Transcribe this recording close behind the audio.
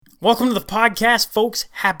Welcome to the podcast, folks.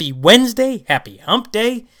 Happy Wednesday. Happy hump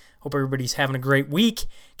day. Hope everybody's having a great week.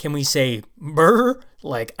 Can we say brr?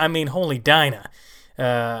 Holy Dinah.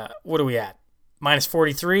 What are we at? Minus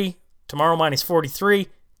 43. Tomorrow, minus 43.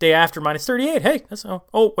 Day after, minus 38. Hey, that's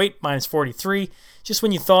minus 43. Just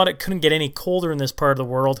when you thought it couldn't get any colder in this part of the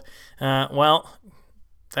world.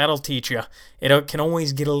 That'll teach you. It can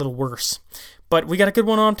always get a little worse. But we got a good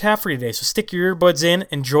one on tap for you today, so stick your earbuds in,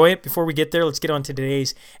 enjoy it. Before we get there, let's get on to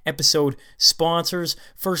today's episode sponsors.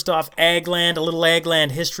 First off, Agland, a little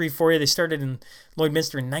Agland history for you. They started in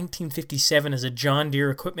Lloydminster in 1957 as a John Deere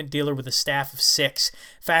equipment dealer with a staff of 6.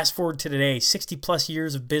 Fast forward to today, 60-plus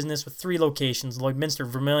years of business with 3 locations, Lloydminster,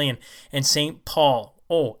 Vermilion, and St. Paul.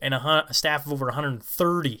 And a staff of over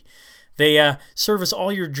 130. They service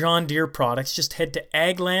all your John Deere products. Just head to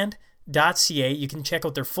agland.ca. You can check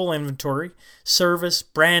out their full inventory, service,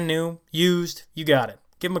 brand new, used, you got it.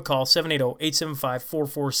 Give them a call,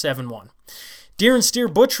 780-875-4471. Deer and Steer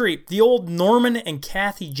Butchery, the old Norman and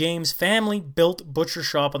Kathy James family-built butcher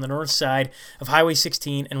shop on the north side of Highway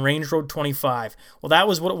 16 and Range Road 25. Well, that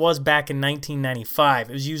was what it was back in 1995.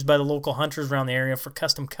 It was used by the local hunters around the area for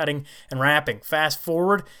custom cutting and wrapping. Fast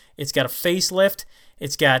forward, it's got a facelift.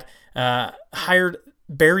 It's got hired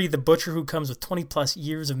Barry the Butcher, who comes with 20-plus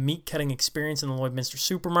years of meat-cutting experience in the Lloydminster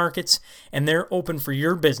supermarkets, and they're open for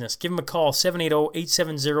your business. Give them a call,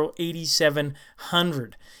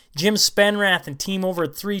 780-870-8700. Jim Spenrath and team over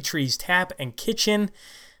at Three Trees Tap and Kitchen.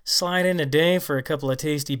 Slide in today for a couple of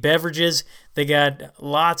tasty beverages. They got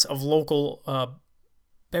lots of local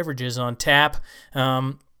beverages on tap.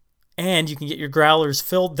 And you can get your growlers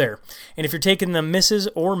filled there. And if you're taking the Mrs.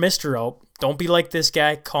 or Mr. out, don't be like this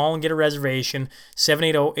guy. Call and get a reservation,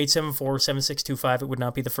 780-874-7625. It would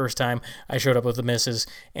not be the first time I showed up with the Mrs.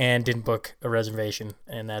 and didn't book a reservation,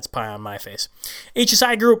 and that's pie on my face.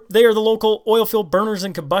 HSI Group, they are the local oil field burners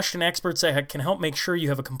and combustion experts that can help make sure you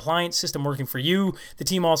have a compliant system working for you. The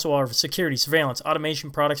team also offers security, surveillance, automation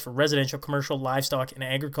products for residential, commercial, livestock, and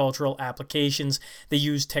agricultural applications. They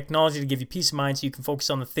use technology to give you peace of mind so you can focus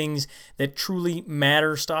on the things that truly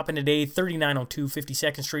matter. Stop in today, 3902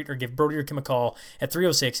 52nd Street, or give Brody or Kim a call at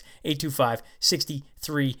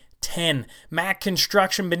 306-825-6310. Mac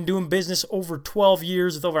Construction, been doing business over 12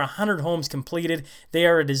 years with over 100 homes completed. They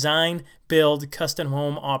are a design, build, custom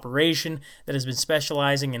home operation that has been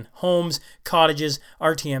specializing in homes, cottages,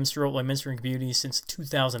 RTMs throughout Lloydminster and communities since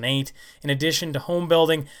 2008. In addition to home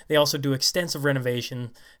building, they also do extensive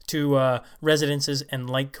renovation to residences and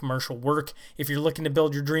light commercial work. If you're looking to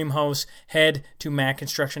build your dream house, head to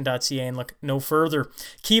macconstruction.ca and look no further.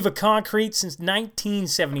 Kiva Concrete since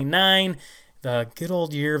 1979. The good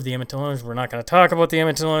old year of the Edmonton Oilers. We're not going to talk about the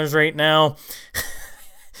Edmonton Oilers right now.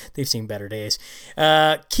 They've seen better days.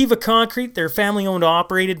 Kiva Concrete, they're family-owned,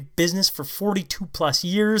 operated business for 42-plus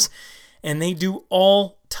years, and they do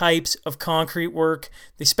all types of concrete work.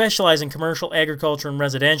 They specialize in commercial, agriculture, and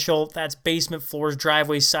residential. That's basement floors,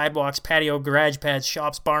 driveways, sidewalks, patio, garage pads,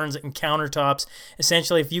 shops, barns, and countertops.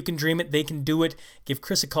 Essentially, if you can dream it, they can do it. Give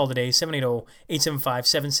Chris a call today,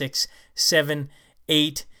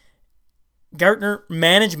 780-875-7678. Gartner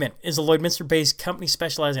Management is a Lloydminster-based company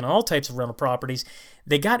specializing in all types of rental properties.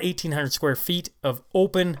 They got 1,800 square feet of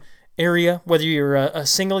open area. Whether you're a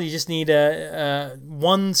single, you just need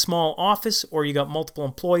one small office, or you got multiple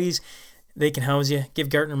employees, they can house you. Give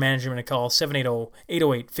Gartner Management a call,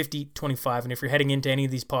 780-808-5025. And if you're heading into any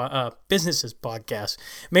of these businesses podcasts,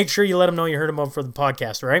 make sure you let them know you heard them over for the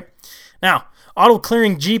podcast, all right? Now, Auto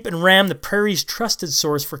Clearing Jeep and Ram, the Prairie's trusted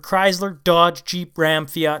source for Chrysler, Dodge, Jeep, Ram,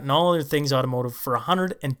 Fiat, and all other things automotive for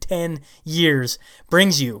 110 years,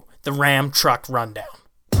 brings you the Ram Truck Rundown.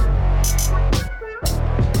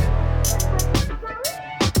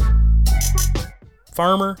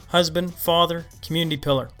 Farmer, husband, father, community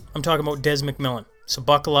pillar. I'm talking about Des McMillan. So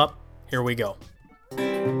buckle up. Here we go.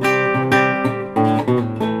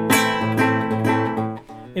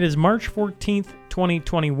 It is March 14th,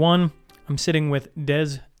 2021. I'm sitting with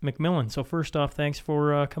Des McMillan. So first off, thanks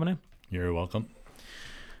for coming in. You're welcome.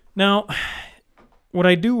 Now, what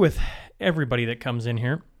I do with everybody that comes in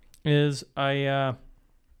here is I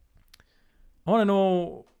want to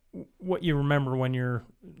know what you remember when you're,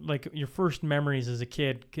 like, your first memories as a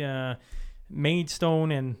kid.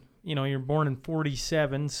 Maidstone, and, you're born in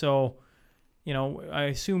 47, so, I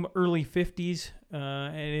assume early 50s,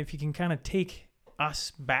 and if you can kind of take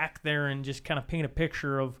us back there and just kind of paint a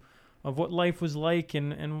picture of what life was like,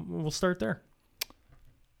 and we'll start there.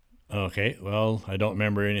 Okay, well, I don't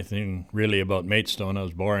remember anything really about Maidstone. I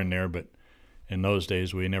was born there, but in those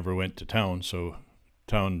days we never went to town, so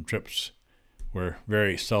town trips were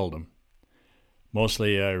very seldom.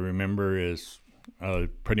 Mostly I remember is I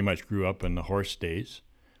pretty much grew up in the horse days.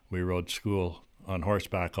 We rode school on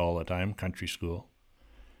horseback all the time, country school.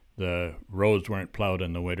 The roads weren't plowed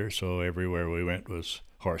in the winter, so everywhere we went was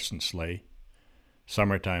horse and sleigh.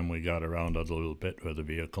 Summertime we got around a little bit with a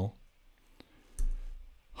vehicle.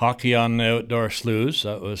 Hockey on the outdoor sloughs,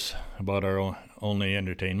 that was about our only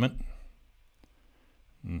entertainment.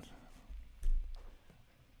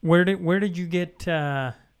 Where did you get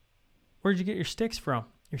your sticks from?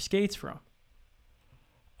 Your skates from?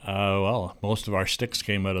 Well, most of our sticks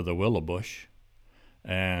came out of the willow bush,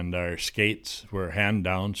 and our skates were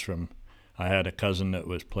hand-downs from. I had a cousin that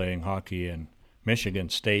was playing hockey in Michigan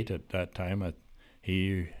State at that time.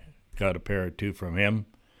 He got a pair or two from him,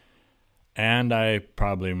 and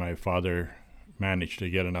my father managed to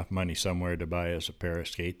get enough money somewhere to buy us a pair of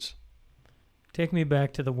skates. Take me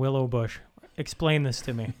back to the willow bush. Explain this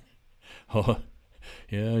to me. Oh,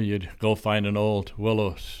 yeah, you'd go find an old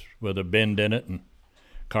willow with a bend in it and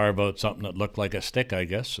carve out something that looked like a stick, I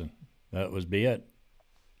guess, and that was be it.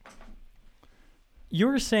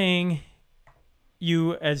 You're saying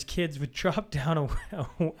you, as kids, would chop down a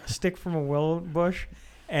stick from a willow bush,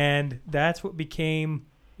 and that's what became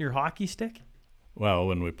your hockey stick? Well,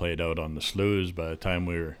 when we played out on the sloughs, by the time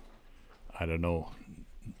we were,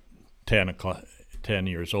 10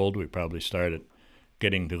 years old, we probably started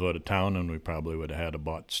getting to go to town, and we probably would have had a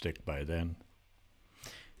bought stick by then.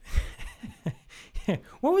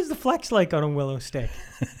 What was the flex like on a willow stick?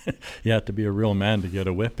 You have to be a real man to get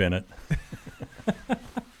a whip in it.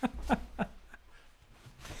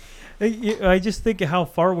 I just think of how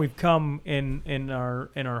far we've come in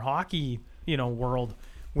our hockey, world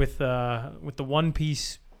with the one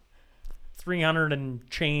piece, 300 and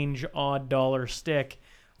change odd dollar stick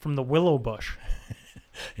from the willow bush.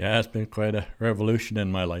 Yeah, it's been quite a revolution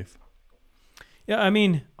in my life. Yeah, I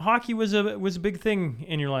mean, hockey was a big thing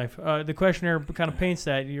in your life. The questionnaire kind of paints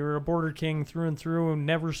that you're a border king through and through,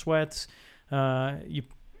 never sweats. You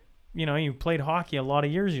played hockey a lot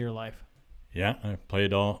of years of your life. Yeah, I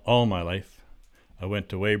played all my life. I went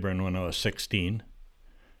to Weyburn when I was 16,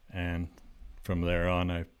 and from there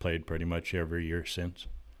on, I've played pretty much every year since.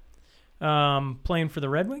 Playing for the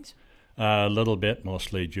Red Wings? A little bit,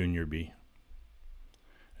 mostly Junior B.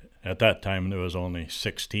 At that time, there was only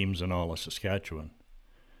 6 teams in all of Saskatchewan.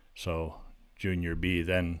 So Junior B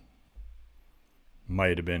then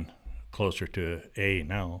might have been closer to A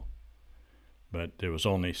now. But there was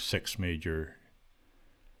only 6 major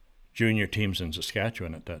junior teams in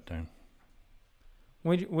Saskatchewan at that time.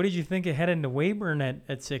 What did you think of heading to Weyburn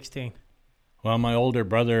at 16? Well, my older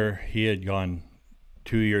brother, he had gone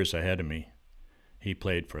 2 years ahead of me. He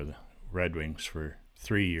played for the Red Wings for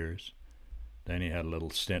 3 years. Then he had a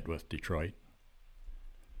little stint with Detroit.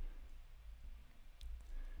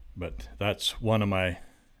 But that's one of my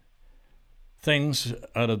things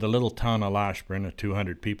out of the little town of Lashburn, of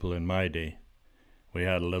 200 people in my day. We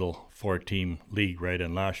had a little 4-team league right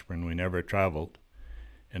in Lashburn. We never traveled.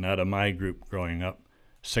 And out of my group growing up,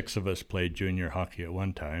 6 of us played junior hockey at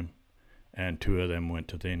one time, and 2 of them went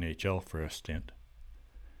to the NHL for a stint.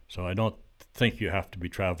 So I don't think you have to be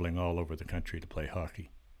traveling all over the country to play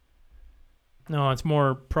hockey. No, it's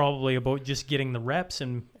more probably about just getting the reps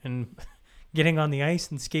and getting on the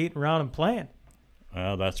ice and skating around and playing.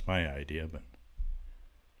 Well, that's my idea, but...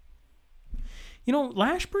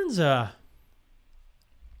 Lashburn's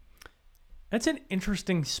that's an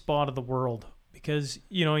interesting spot of the world because,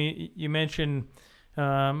 you mentioned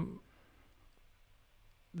the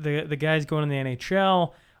guys going in the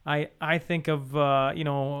NHL. I think of,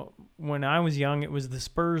 when I was young, it was the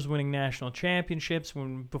Spurs winning national championships.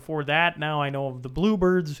 When before that, now I know of the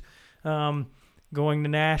Bluebirds going to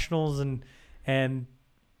nationals, and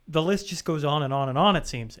the list just goes on and on and on, it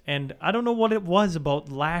seems. And I don't know what it was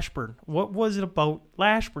about Lashburn. What was it about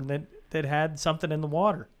Lashburn that had something in the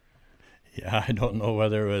water? Yeah, I don't know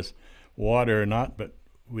whether it was water or not, but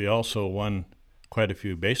we also won quite a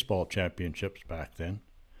few baseball championships back then.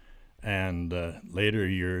 And later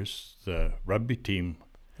years, the rugby team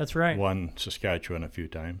That's right. won Saskatchewan a few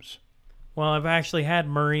times. Well, I've actually had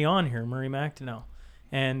Murray on here, Murray McDonnell.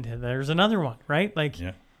 And there's another one, right?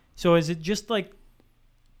 Yeah. So is it just like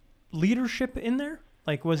leadership in there?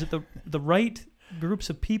 Like, was it the right groups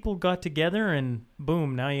of people got together and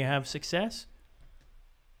boom, now you have success?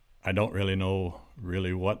 I don't really know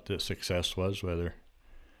what the success was, whether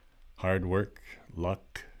hard work,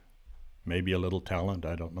 luck, maybe a little talent,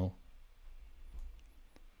 I don't know.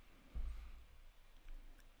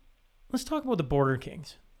 Let's talk about the Border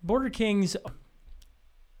Kings. Border Kings,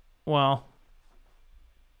 well,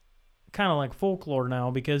 kind of like folklore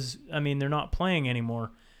now because, they're not playing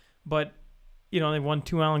anymore. But, they won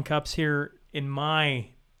 2 Allen Cups here in my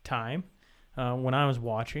time when I was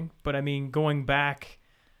watching. But I mean, going back,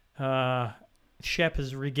 Shep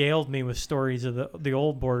has regaled me with stories of the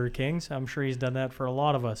old Border Kings. I'm sure he's done that for a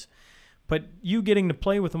lot of us. But you getting to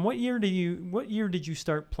play with them, what year did you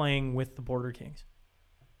start playing with the Border Kings?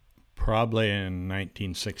 Probably in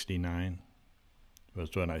 1969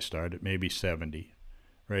 was when I started, maybe 70,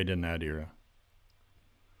 right in that era.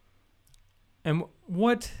 And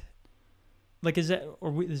what, like, is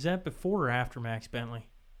that before or after Max Bentley?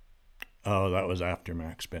 Oh, that was after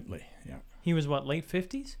Max Bentley, yeah. He was what, late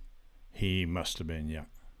 50s? He must have been, yeah.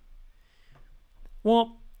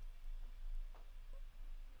 Well,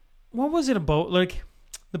 what was it about? Like,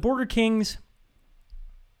 the Border Kings,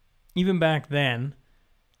 even back then,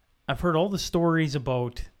 I've heard all the stories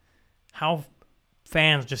about how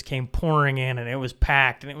fans just came pouring in and it was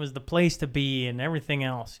packed and it was the place to be and everything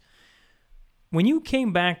else. When you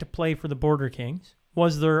came back to play for the Border Kings,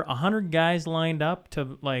 was there 100 guys lined up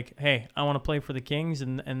to, like, hey, I want to play for the Kings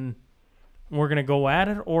and we're going to go at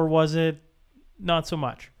it, or was it not so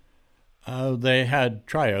much? They had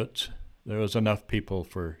tryouts. There was enough people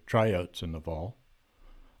for tryouts in the fall.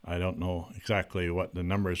 I don't know exactly what the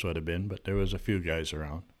numbers would have been, but there was a few guys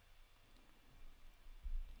around.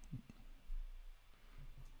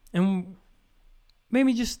 And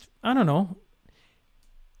maybe just, I don't know,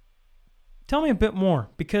 tell me a bit more,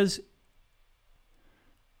 because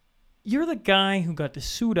you're the guy who got to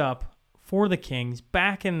suit up for the Kings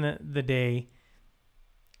back in the day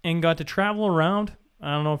and got to travel around.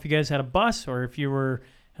 I don't know if you guys had a bus or if you were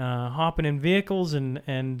hopping in vehicles and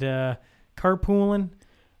carpooling.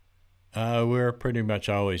 We were pretty much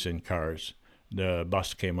always in cars. The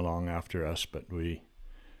bus came along after us, but we...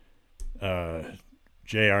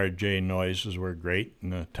 JRJ Noises were great,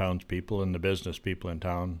 and the townspeople and the business people in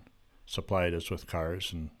town supplied us with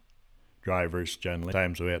cars and drivers generally.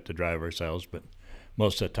 Times we had to drive ourselves, but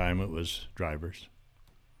most of the time it was drivers.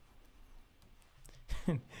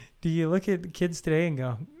 Do you look at the kids today and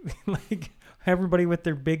go, like, everybody with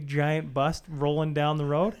their big giant bus rolling down the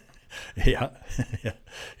road? Yeah.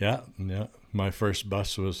 My first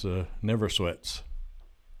bus was Never Sweats.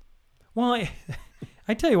 Well,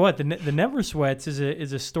 I tell you what, the Never Sweats is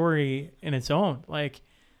a story in its own. Like,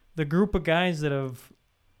 the group of guys that have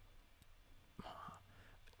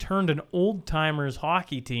turned an old-timers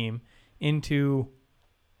hockey team into,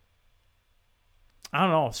 I don't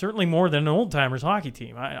know, certainly more than an old-timers hockey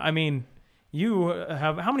team. I mean, you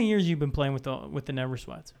have, how many years have you been playing with the Never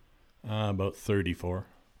Sweats? About 34.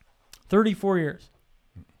 34 years.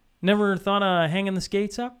 Never thought of hanging the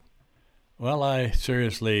skates up? Well, I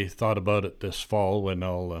seriously thought about it this fall when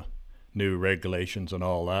all the new regulations and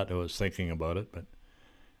all that. I was thinking about it, but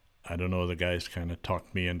I don't know, the guys kind of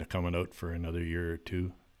talked me into coming out for another year or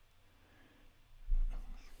two.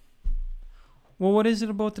 Well, what is it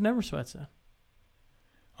about the Never Sweats then?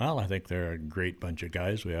 Well, I think they're a great bunch of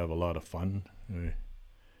guys. We have a lot of fun.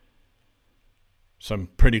 Some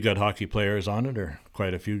pretty good hockey players on it, or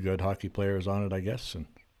quite a few good hockey players on it, I guess, and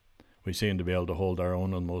we seem to be able to hold our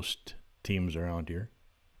own on most teams around here.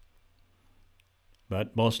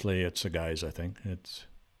 But mostly it's the guys, I think. It's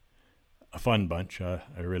a fun bunch. I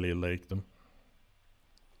really like them.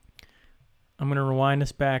 I'm going to rewind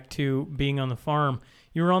us back to being on the farm.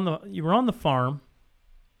 You were on the farm,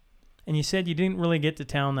 and you said you didn't really get to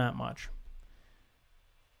town that much.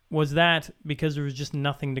 Was that because there was just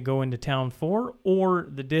nothing to go into town for, or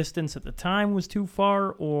the distance at the time was too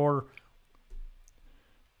far, or?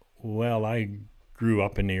 Well, I grew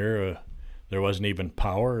up in the era there wasn't even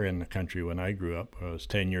power in the country when I grew up. I was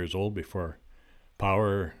 10 years old before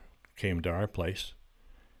power came to our place.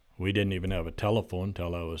 We didn't even have a telephone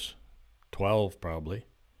till I was 12 probably.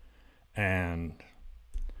 And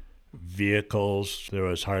vehicles, there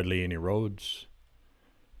was hardly any roads.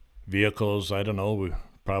 Vehicles, I don't know,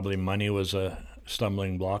 probably money was a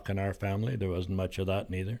stumbling block in our family. There wasn't much of that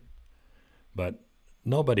neither. But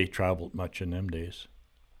nobody traveled much in them days.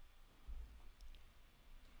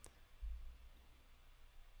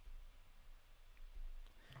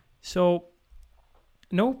 So,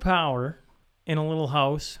 no power in a little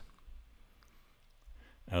house.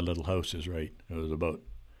 A little house is right. It was about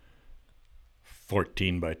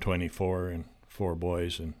 14 by 24 and 4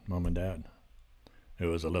 boys and mom and dad. It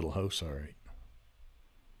was a little house, all right.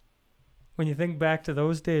 When you think back to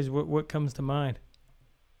those days, what comes to mind?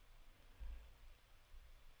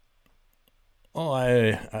 Oh,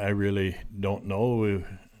 I really don't know.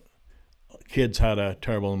 Kids had a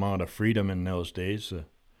terrible amount of freedom in those days.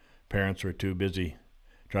 Parents were too busy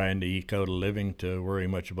trying to eke out a living to worry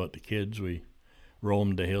much about the kids. We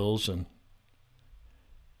roamed the hills and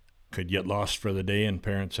could get lost for the day, and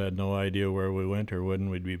parents had no idea where we went or when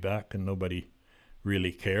we'd be back, and nobody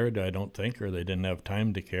really cared, I don't think, or they didn't have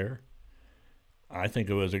time to care. I think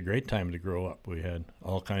it was a great time to grow up. We had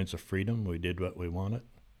all kinds of freedom. We did what we wanted.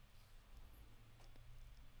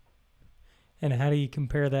 And how do you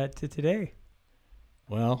compare that to today?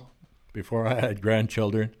 Well, before I had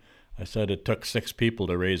grandchildren, I said it took 6 people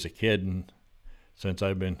to raise a kid, and since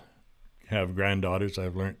have granddaughters,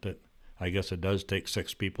 I've learned that I guess it does take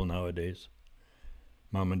 6 people nowadays.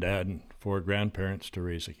 Mom and dad and 4 grandparents to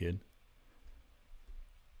raise a kid.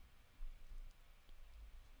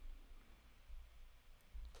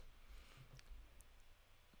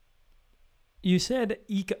 You said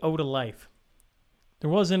eke out a life.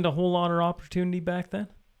 There wasn't a whole lot of opportunity back then?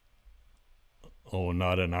 Oh,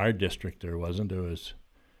 not in our district there wasn't. It was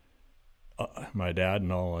my dad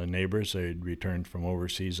and all the neighbors, they'd returned from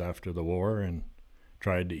overseas after the war and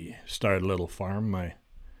tried to start a little farm. My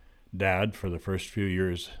dad, for the first few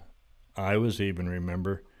years I was even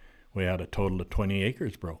remember, we had a total of 20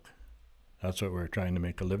 acres broke. That's what we were trying to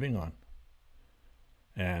make a living on.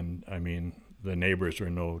 And, I mean, the neighbors were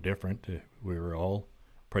no different. We were all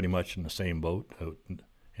pretty much in the same boat out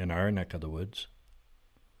in our neck of the woods.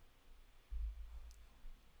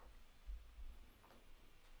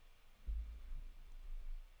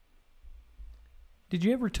 Did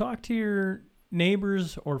you ever talk to your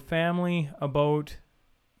neighbors or family about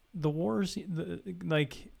the wars,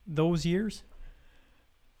 like those years?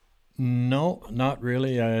 No, not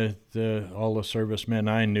really. All the servicemen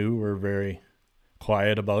I knew were very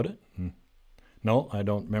quiet about it. No, I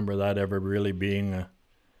don't remember that ever really being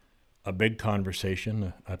a big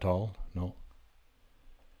conversation at all. No.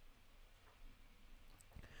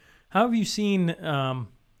 How have you seen from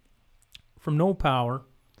no power,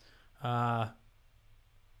 no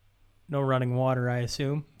running water, I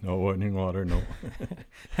assume? No running water, no.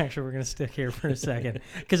 Actually, we're going to stick here for a second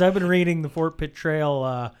because I've been reading the Fort Pitt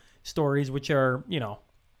Trail stories, which are,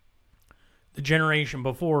 the generation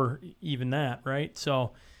before even that, right?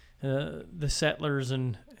 So the settlers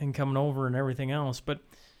and coming over and everything else. But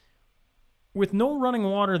with no running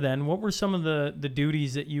water then, what were some of the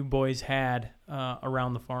duties that you boys had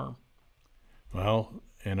around the farm? Well,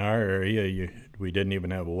 in our area, we didn't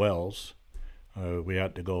even have wells. We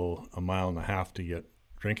had to go 1.5 miles to get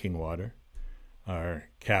drinking water. Our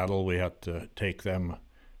cattle, we had to take them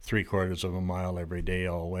 3/4 of a mile every day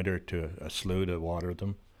all winter to a slough to water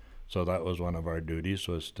them. So that was one of our duties,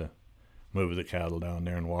 was to move the cattle down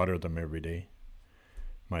there and water them every day.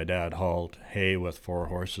 My dad hauled hay with 4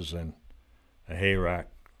 horses and a hay rack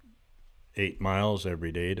 8 miles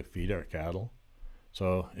every day to feed our cattle.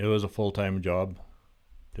 So it was a full-time job,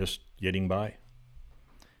 just getting by.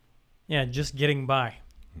 Yeah, just getting by.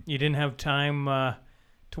 You didn't have time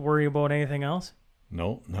to worry about anything else?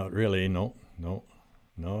 No, not really. No.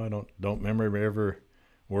 I don't remember ever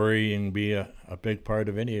worrying be a big part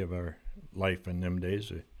of any of our life in them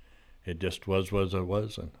days. It just was it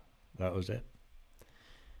was, and that was it.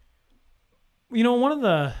 One of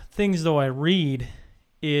the things, though, I read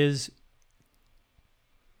is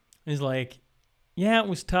like, yeah, it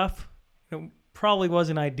was tough. It probably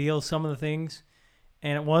wasn't ideal, some of the things,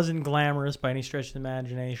 and it wasn't glamorous by any stretch of the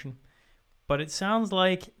imagination. But it sounds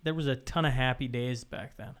like there was a ton of happy days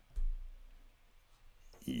back then.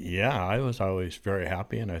 Yeah, I was always very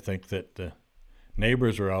happy, and I think that the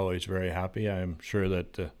neighbors were always very happy. I'm sure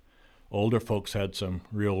that the older folks had some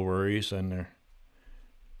real worries, and they're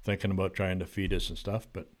thinking about trying to feed us and stuff,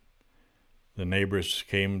 but the neighbors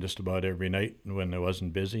came just about every night when I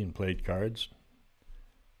wasn't busy and played cards.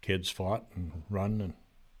 Kids fought and run and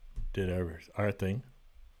did our thing.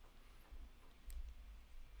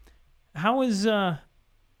 How is,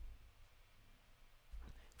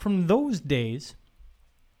 from those days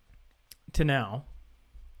to now,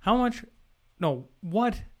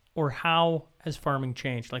 what or how has farming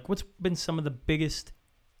changed? Like, what's been some of the biggest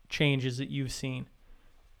changes that you've seen?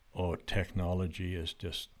 Oh, technology has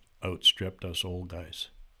just outstripped us old guys.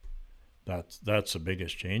 That's the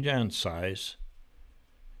biggest change, and size.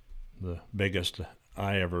 The biggest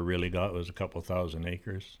I ever really got was a couple thousand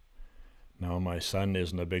acres. Now my son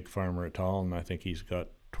isn't a big farmer at all, and I think he's got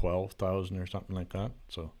 12,000 or something like that.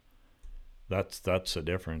 So that's the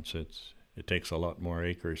difference. It takes a lot more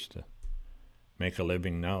acres to make a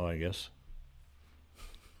living now, I guess.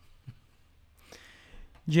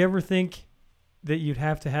 Did you ever think that you'd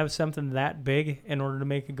have to have something that big in order to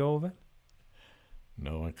make a go of it?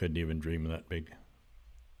 No, I couldn't even dream of that big.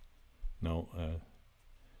 No,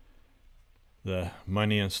 the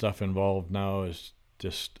money and stuff involved now is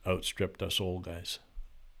just outstripped us old guys.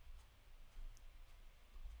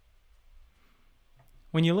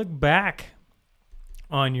 When you look back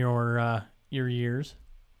on your years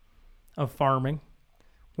of farming,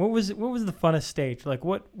 what was the funnest stage? Like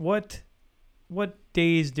what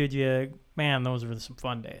days did you? Man, those were some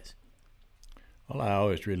fun days. Well, I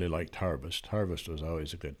always really liked harvest. Harvest was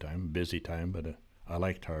always a good time, busy time, but I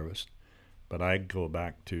liked harvest. But I go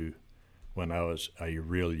back to when I was a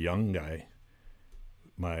real young guy.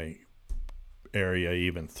 My area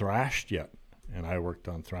even thrashed yet, and I worked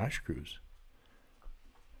on thrash crews.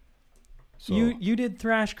 So, you did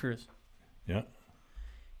thrash crews. Yeah.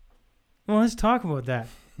 Well, let's talk about that.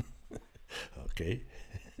 Okay.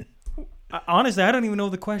 Honestly, I don't even know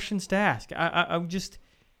the questions to ask.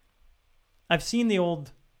 I've seen the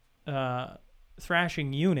old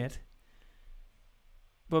thrashing unit,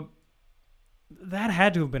 but that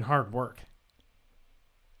had to have been hard work.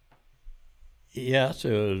 Yes,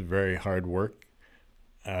 it was very hard work.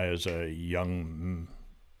 As a young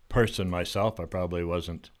person myself, I probably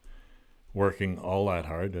wasn't working all that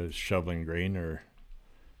hard. I was shoveling grain or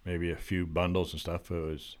maybe a few bundles and stuff. It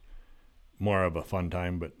was more of a fun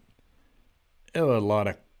time, but it was a lot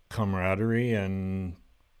of camaraderie and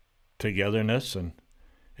togetherness. And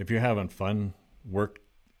if you're having fun, work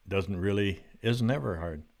is never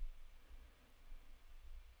hard.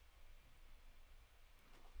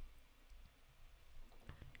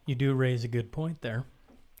 You do raise a good point there.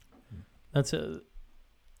 If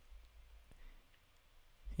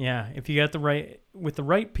you got with the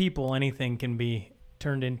right people, anything can be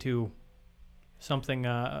turned into something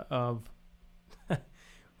can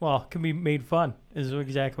be made fun, is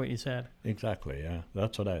exactly what you said. Exactly, yeah.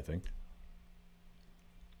 That's what I think.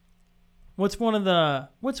 What's one of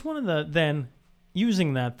the then,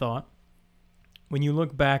 using that thought, when you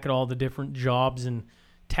look back at all the different jobs and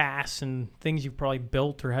tasks and things you've probably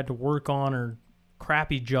built or had to work on or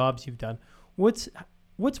crappy jobs you've done, what's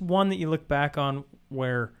one that you look back on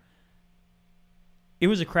where it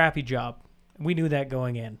was a crappy job? We knew that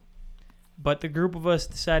going in, but the group of us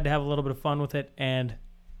decided to have a little bit of fun with it, and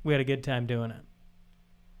we had a good time doing it.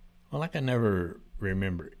 Well, I can never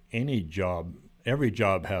remember any job. Every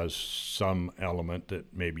job has some element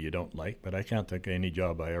that maybe you don't like, but I can't think of any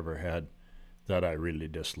job I ever had that I really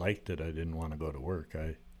disliked, that I didn't want to go to work.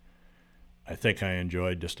 I think I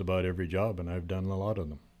enjoyed just about every job, and I've done a lot of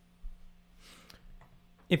them.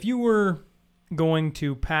 If you were going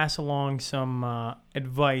to pass along some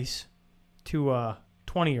advice to a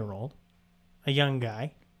 20-year-old, a young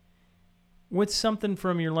guy, what's something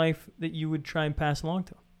from your life that you would try and pass along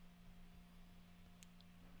to him?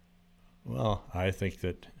 Well, I think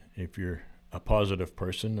that if you're a positive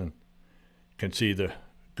person and can see the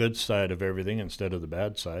good side of everything instead of the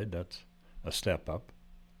bad side, that's a step up.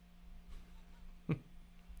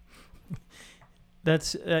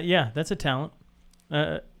 That's a talent.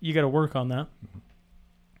 You got to work on that.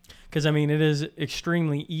 Because, I mean, it is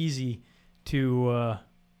extremely easy to...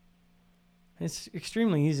 it's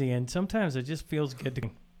extremely easy, and sometimes it just feels good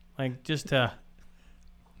to... Like, just...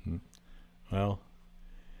 Well,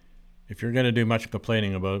 if you're going to do much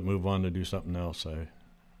complaining about it, move on to do something else,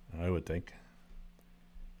 I would think.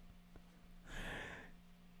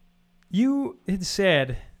 You had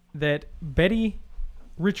said that Betty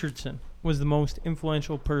Richardson was the most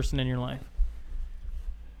influential person in your life.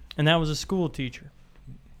 And that was a school teacher.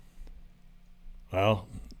 Well,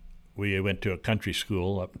 we went to a country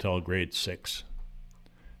school up until grade 6.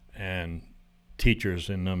 And teachers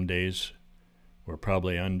in them days were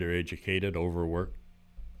probably undereducated, overworked.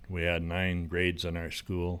 We had 9 grades in our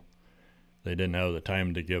school. They didn't have the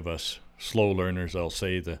time to give us slow learners, I'll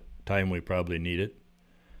say, the time we probably needed.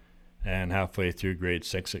 And halfway through grade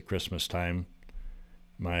 6 at Christmas time,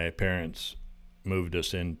 my parents moved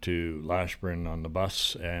us into Lashburn on the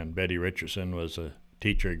bus, and Betty Richardson was a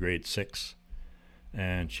teacher grade 6.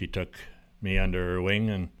 And she took me under her wing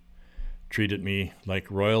and treated me like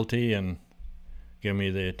royalty and gave me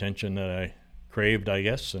the attention that I craved, I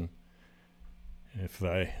guess. And if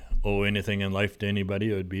I owe anything in life to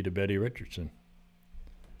anybody, it would be to Betty Richardson.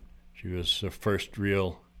 She was the first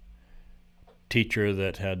real teacher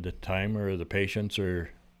that had the time or the patience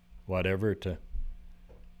or whatever to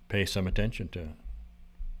pay some attention to.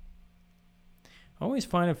 I always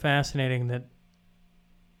find it fascinating that,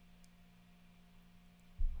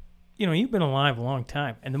 you know, you've been alive a long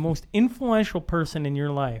time, and the most influential person in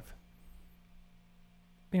your life,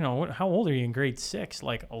 you know, how old are you in grade 6?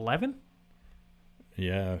 Like 11?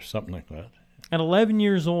 Yeah, something like that. At 11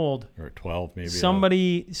 years old, or 12 maybe.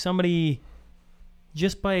 Somebody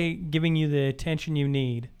just by giving you the attention you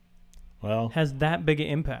need, has that big an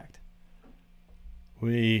impact.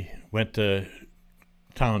 We went to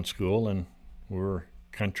town school and we were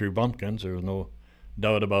country bumpkins. There was no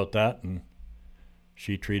doubt about that. And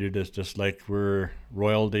she treated us just like we're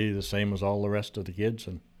royalty, the same as all the rest of the kids.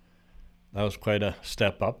 And that was quite a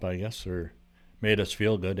step up, I guess, or made us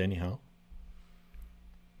feel good anyhow.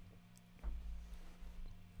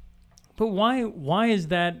 But why was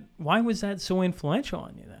that so influential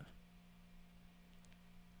on you then?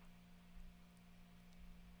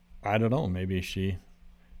 I don't know. Maybe she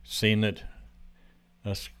seen that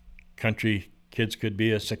us country kids could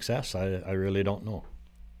be a success. I really don't know.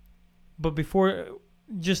 But before,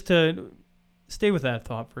 just to stay with that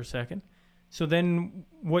thought for a second. So then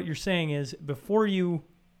what you're saying is before you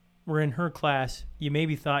were in her class, you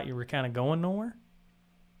maybe thought you were kind of going nowhere?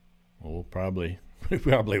 Oh, probably. We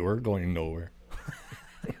probably were going nowhere.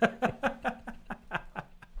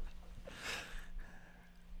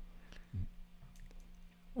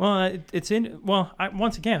 Well,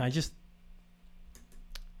 once again, I just,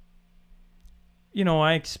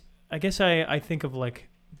 I guess I think of like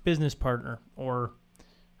business partner or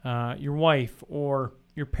your wife or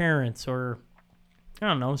your parents or, I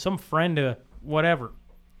don't know, some friend or whatever.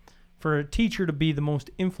 For a teacher to be the most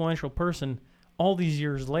influential person all these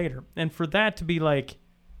years later, and for that to be like,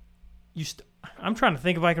 I'm trying to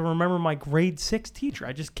think if I can remember my grade 6 teacher.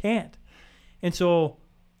 I just can't. And so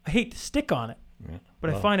I hate to stick on it. Yeah. But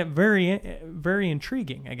I find it very, very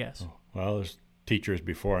intriguing, I guess. Well, there's teachers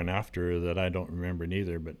before and after that I don't remember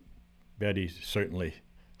neither, but Betty certainly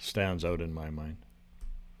stands out in my mind.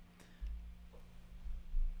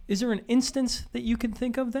 Is there an instance that you can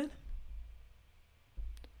think of then?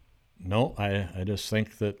 No, I just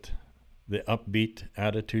think that the upbeat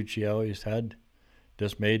attitude she always had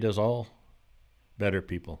just made us all better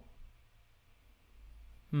people.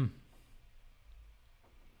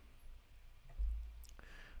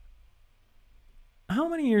 How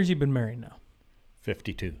many years you been married now?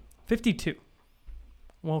 52. 52.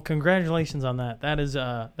 Well, congratulations on that. That is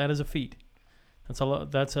a feat. Well,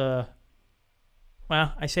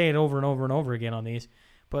 I say it over and over and over again on these,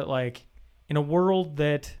 but like in a world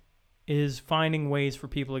that is finding ways for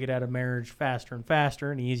people to get out of marriage faster and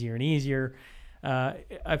faster and easier,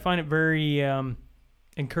 I find it very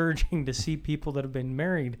encouraging to see people that have been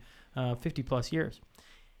married 50 plus years.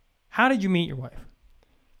 How did you meet your wife?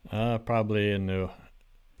 Probably in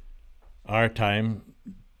our time,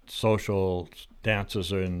 social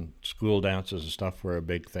dances and school dances and stuff were a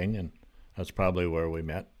big thing, and that's probably where we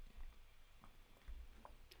met.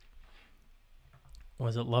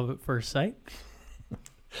 Was it love at first sight?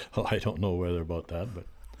 Well, I don't know whether about that, but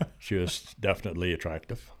she was definitely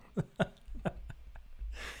attractive.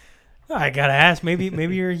 I gotta ask.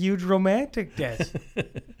 Maybe you're a huge romantic, Des.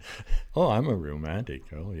 Oh, I'm a romantic.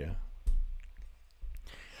 Oh, yeah.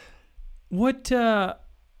 What?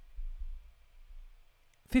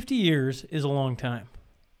 50 years is a long time.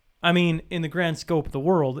 I mean, in the grand scope of the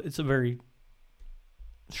world, it's a very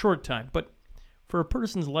short time. But for a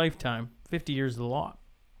person's lifetime, 50 years is a lot.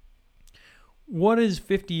 What has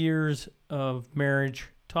 50 years of marriage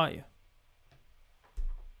taught you?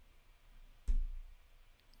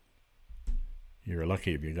 You're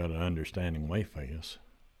lucky if you got an understanding wife, I guess.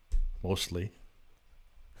 Mostly.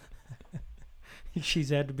 She's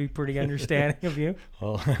had to be pretty understanding of you.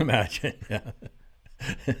 Well, imagine, yeah.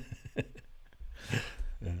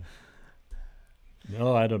 Yeah.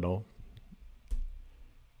 No, I don't know.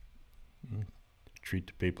 Treat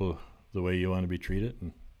the people the way you want to be treated,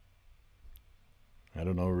 and I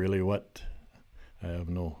don't know really what. I have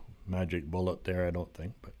no magic bullet there, I don't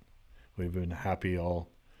think, but we've been happy all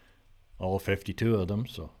 52 of them.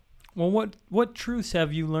 So, well, what truths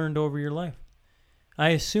have you learned over your life? I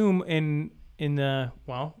assume in the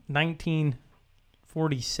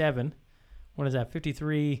 1947. What is that?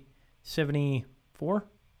 53, 74?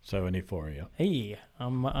 74, yeah. Hey,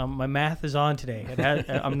 my math is on today.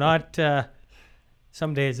 I'm not.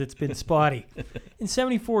 Some days it's been spotty. In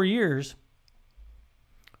 74 years,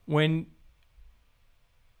 when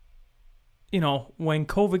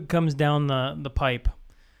COVID comes down the pipe,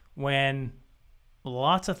 when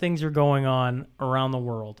lots of things are going on around the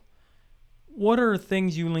world, what are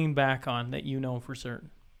things you lean back on that you know for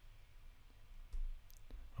certain?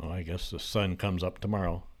 Well, I guess the sun comes up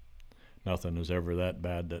tomorrow. Nothing is ever that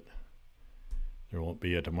bad that there won't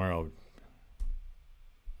be a tomorrow.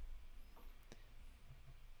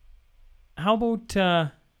 How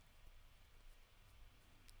about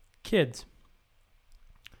kids?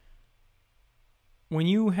 When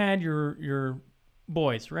you had your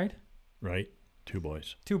boys, right? Right. 2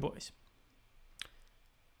 boys. 2 boys.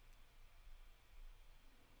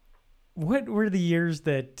 What were the years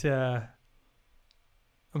that...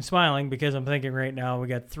 I'm smiling because I'm thinking right now we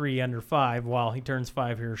got 3 under 5 while he turns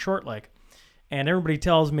 5 here short leg. And everybody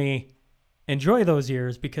tells me, enjoy those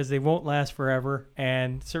years because they won't last forever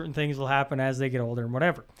and certain things will happen as they get older and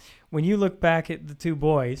whatever. When you look back at the two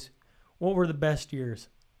boys, what were the best years?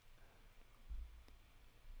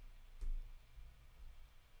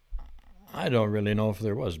 I don't really know if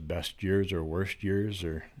there was best years or worst years,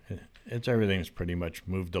 or it's everything's pretty much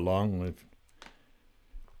moved along. We've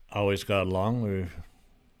always got along.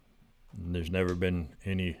 There's never been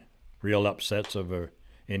any real upsets of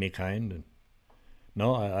any kind. And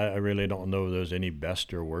no, I really don't know if there's any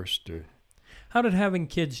best or worst. How did having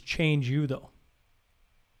kids change you, though?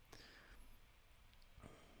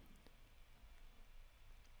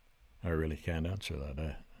 I really can't answer that.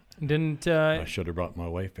 I I should have brought my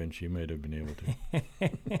wife in. She might have been able to.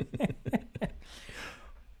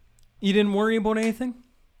 You didn't worry about anything?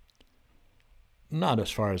 Not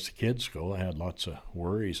as far as the kids go. I had lots of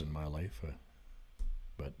worries in my life,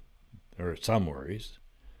 but there are some worries,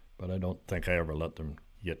 but I don't think I ever let them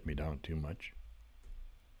get me down too much.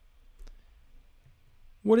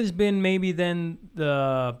 What has been maybe then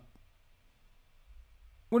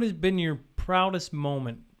what has been your proudest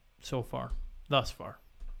moment so far, thus far?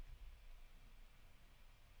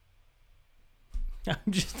 I'm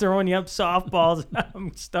just throwing you up softballs.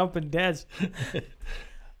 I'm stumping Des.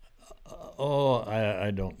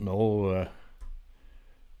 I don't know.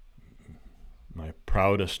 My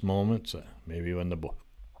proudest moments, maybe when the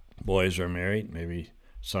boys are married, maybe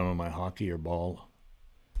some of my hockey or ball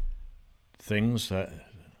things.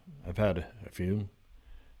 I've had a few.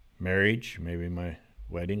 Marriage, maybe my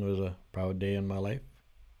wedding was a proud day in my life.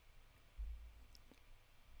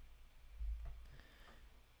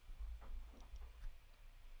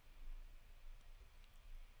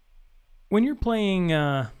 When you're playing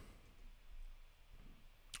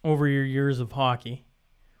over your years of hockey,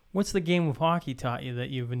 what's the game of hockey taught you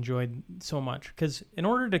that you've enjoyed so much? Because in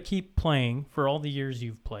order to keep playing for all the years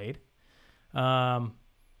you've played, I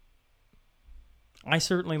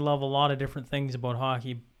certainly love a lot of different things about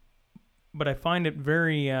hockey, but I find it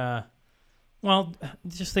very,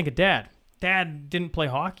 just think of Dad. Dad didn't play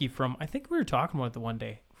hockey I think we were talking about it the one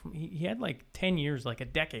day. He had like 10 years, like a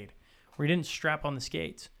decade, where he didn't strap on the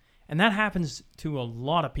skates. And that happens to a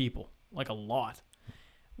lot of people, like a lot.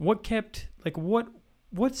 What's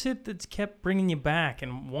it that's kept bringing you back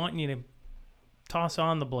and wanting you to toss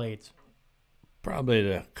on the blades? Probably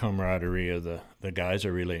the camaraderie of the guys. I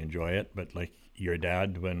really enjoy it. But like your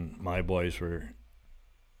dad, when my boys were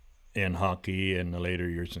in hockey in the later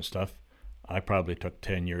years and stuff, I probably took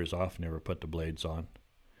 10 years off, never put the blades on.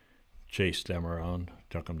 Chased them around,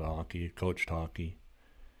 took them to hockey, coached hockey,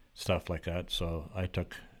 stuff like that. So I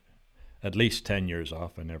took at least 10 years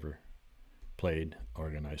off. I never played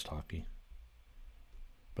organized hockey.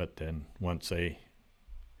 But then once they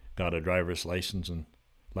got a driver's license and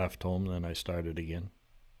left home, then I started again.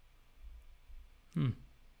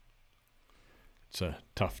 It's a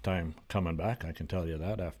tough time coming back, I can tell you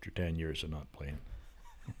that, after 10 years of not playing.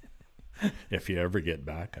 If you ever get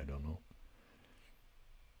back, I don't know.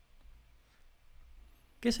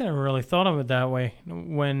 Guess I never really thought of it that way.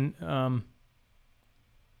 When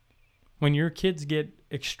your kids get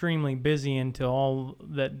extremely busy into all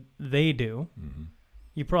that they do, mm-hmm.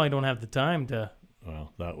 You probably don't have the time to...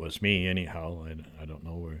 Well, that was me anyhow. I don't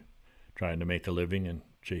know. We're trying to make a living and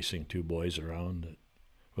chasing two boys around. It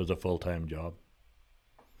was a full-time job.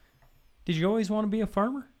 Did you always want to be a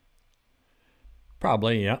farmer?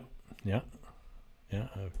 Probably, yeah. I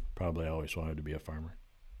probably always wanted to be a farmer.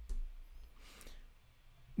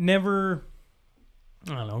 Never,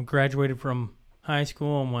 I don't know, graduated from high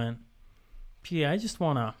school and went, gee, I just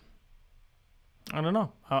want to, I don't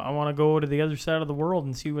know, I want to go to the other side of the world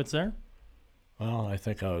and see what's there? Well, I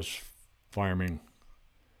think I was farming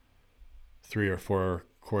 3 or 4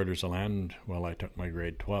 quarters of land while I took my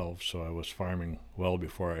grade 12, so I was farming well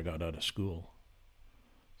before I got out of school.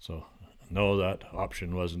 So, no, that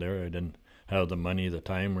option wasn't there. I didn't have the money, the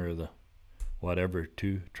time, or the whatever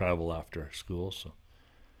to travel after school, so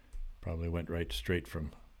probably went right straight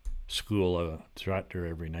from school a tractor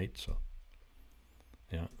every night. So,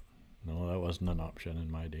 yeah, no, that wasn't an option in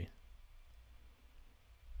my day.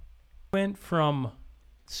 Went from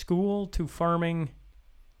school to farming,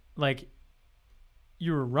 like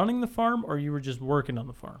you were running the farm or you were just working on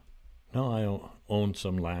the farm? No, I owned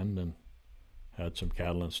some land and had some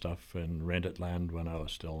cattle and stuff and rented land when I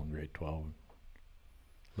was still in grade 12.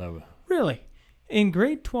 11. Really? In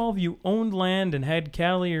grade 12, you owned land and had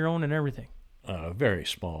cattle of your own and everything? A very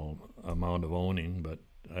small amount of owning, but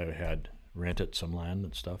I had rented some land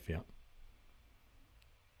and stuff, yeah.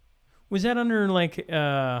 Was that under like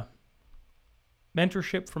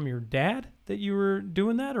mentorship from your dad that you were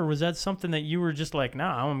doing that, or was that something that you were just like,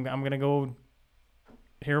 nah, I'm going to go,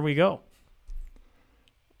 here we go?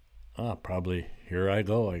 Probably here I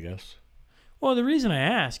go, I guess. Well, the reason I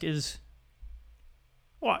ask is,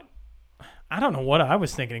 what? I don't know what I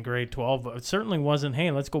was thinking in grade 12, but it certainly wasn't,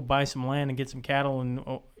 hey, let's go buy some land and get some cattle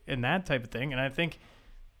and that type of thing. And I think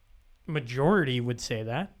majority would say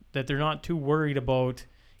that they're not too worried about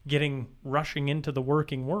rushing into the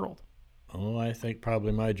working world. Oh, I think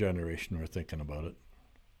probably my generation were thinking about it.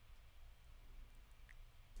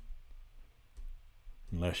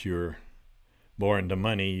 Unless you're born to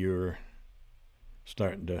money, you're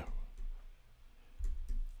starting to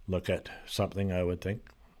look at something, I would think.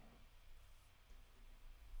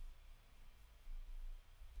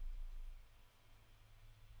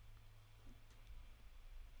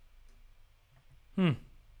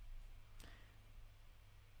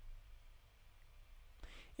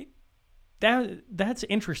 That's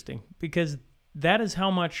interesting, because that is how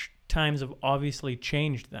much times have obviously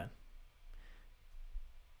changed then.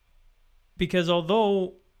 Because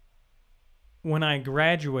although when I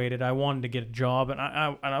graduated, I wanted to get a job, and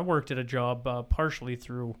I worked at a job partially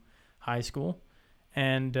through high school,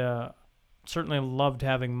 and certainly loved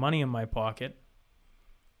having money in my pocket.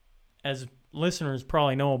 As listeners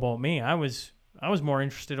probably know about me, I was more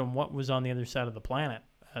interested in what was on the other side of the planet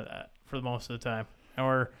for most of the time,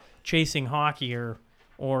 or chasing hockey, or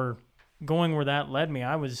going where that led me.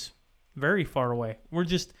 I was very far away.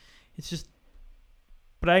 But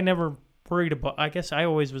I never worried about, I guess I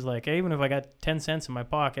always was like, hey, even if I got 10 cents in my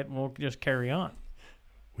pocket, we'll just carry on.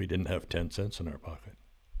 We didn't have 10 cents in our pocket.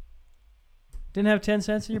 Didn't have 10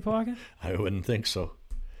 cents in your pocket? I wouldn't think so.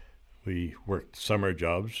 We worked summer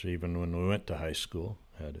jobs even when we went to high school,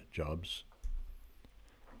 had jobs.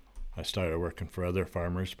 I started working for other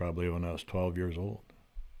farmers probably when I was 12 years old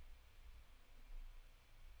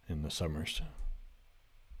in the summers.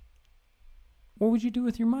 What would you do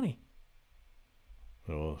with your money?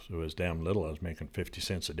 Well, it was damn little. I was making 50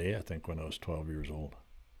 cents a day, I think, when I was 12 years old.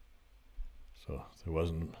 So there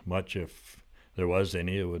wasn't much. If there was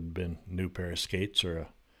any, it would have been a new pair of skates or a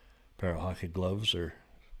pair of hockey gloves or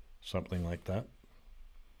something like that.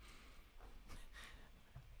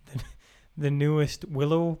 The newest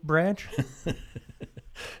willow branch?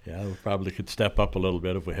 Yeah, we probably could step up a little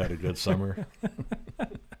bit if we had a good summer.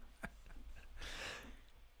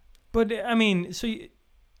 But, I mean, so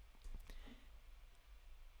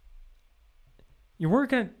you're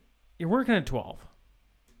working at 12.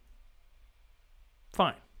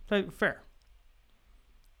 Fine. Fair.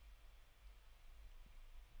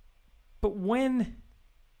 But when,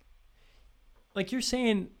 like you're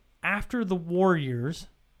saying, after the war years,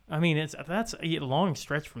 I mean, that's a long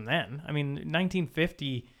stretch from then. I mean,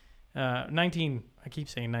 1950, I keep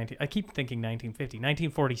saying 19, I keep thinking 1950,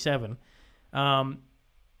 1947.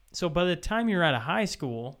 So by the time you're out of high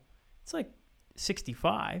school, it's like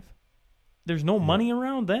 65. There's no money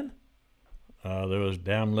around then? There was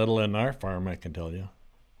damn little in our farm, I can tell you.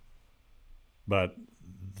 But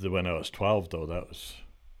when I was 12, though, that was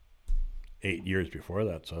 8 years before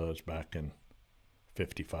that, so I was back in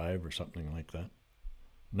 55 or something like that.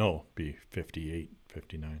 No, be 58,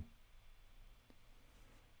 59.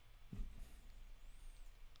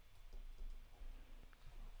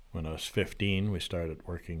 When I was 15, we started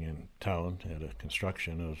working in town at a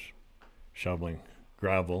construction. I was shoveling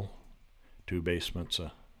gravel, 2 basements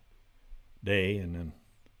a day, and then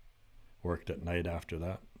worked at night after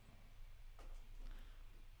that.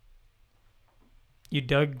 You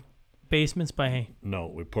dug basements by... No,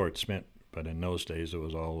 we poured cement, but in those days it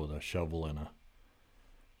was all with a shovel and a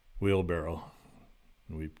wheelbarrow.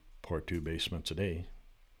 We poured 2 basements a day.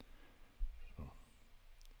 So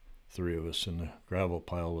 3 of us in the gravel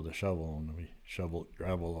pile with a shovel, and we shoveled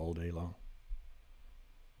gravel all day long.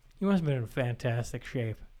 You must have been in fantastic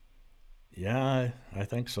shape. Yeah, I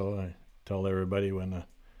think so. I tell everybody when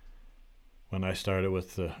I started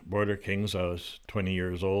with the Border Kings, I was 20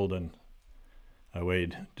 years old, and I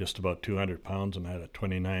weighed just about 200 pounds and had a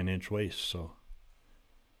 29-inch waist, so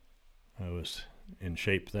I was in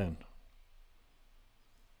shape then.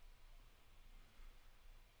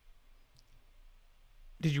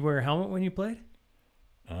 Did you wear a helmet when you played?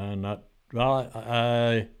 Not well.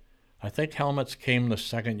 I think helmets came the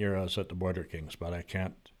second year I was at the Border Kings, but I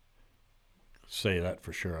can't say that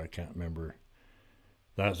for sure. I can't remember.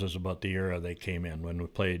 That was about the era they came in. When we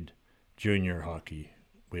played junior hockey,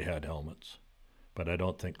 we had helmets, but I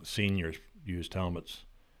don't think seniors used helmets.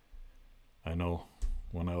 I know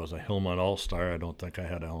when I was a Hillman All-Star, I don't think I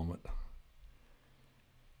had a helmet.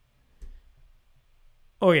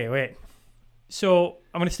 Okay, wait. So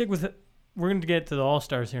I'm going to stick with we're going to get to the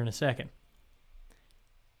All-Stars here in a second.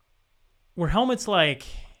 Were helmets like,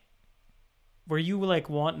 were you like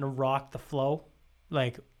wanting to rock the flow?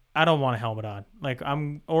 Like, I don't want a helmet on. Like,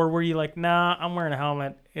 or were you like, nah, I'm wearing a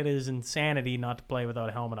helmet. It is insanity not to play without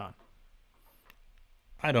a helmet on.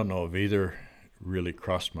 I don't know if either really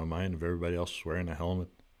crossed my mind. If everybody else was wearing a helmet,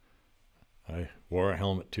 I wore a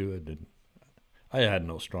helmet too. I had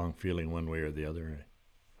no strong feeling one way or the other.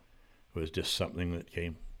 It was just something that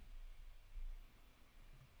came.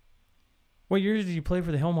 What years did you play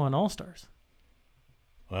for the Helmond All-Stars?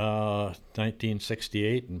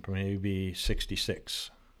 1968 and maybe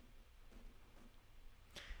 66.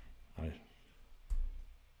 I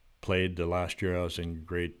played the last year I was in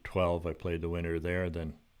grade 12. I played the winter there.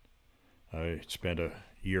 Then I spent a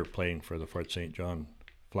year playing for the Fort St. John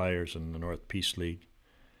Flyers in the North Peace League.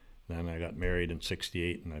 Then I got married in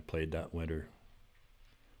 68 and I played that winter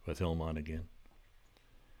with Hillmont again.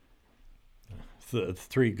 The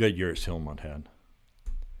 3 good years Hillmont had.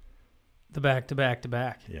 The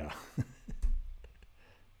back-to-back-to-back. Yeah.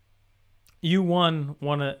 You won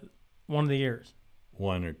one of the years.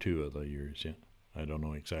 1 or 2 of the years, yeah. I don't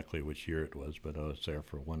know exactly which year it was, but I was there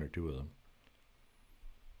for 1 or 2 of them.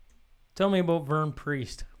 Tell me about Vern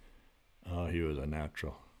Priest. Oh, he was a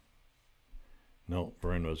natural. No,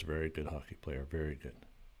 Vern was a very good hockey player, very good.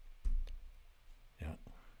 Yeah.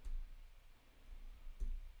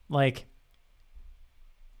 Like,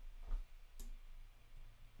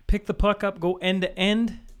 pick the puck up, go end to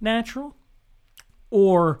end natural,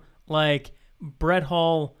 or like Brett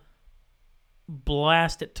Hull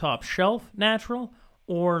blast at top shelf natural,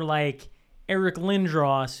 or like Eric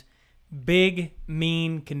Lindros, big,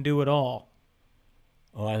 mean, can do it all.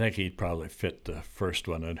 Oh, I think he'd probably fit the first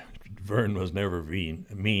one. Vern was never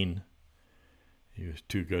mean. He was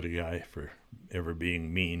too good a guy for ever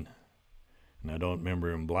being mean. And I don't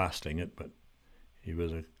remember him blasting it, but he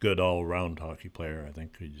was a good all-round hockey player, I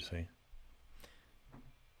think, could you say.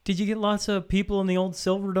 Did you get lots of people in the old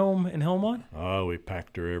Silverdome in Hillmont? Oh, we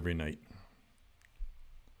packed her every night.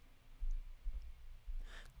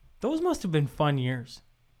 Those must have been fun years.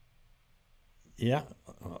 Yeah.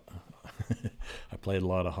 I played a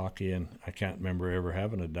lot of hockey, and I can't remember ever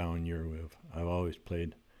having a down year. I've always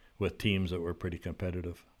played with teams that were pretty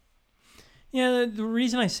competitive. Yeah, the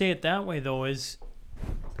reason I say it that way, though, is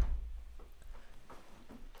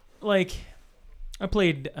like I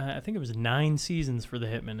played, I think it was 9 seasons for the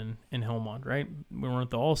Hitmen in Hillmont, right? We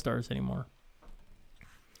weren't the All-Stars anymore.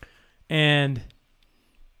 And,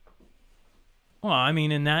 well, I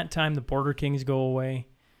mean, in that time, the Border Kings go away.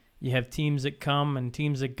 You have teams that come and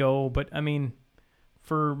teams that go. But, I mean,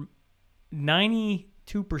 for 92%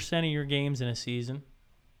 of your games in a season,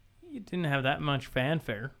 you didn't have that much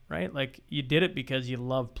fanfare, right? Like, you did it because you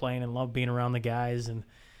loved playing and loved being around the guys and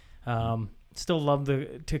still loved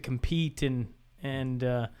to compete.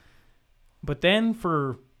 But then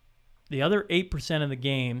for the other 8% of the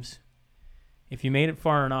games, if you made it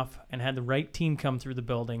far enough and had the right team come through the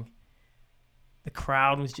building, the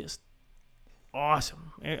crowd was just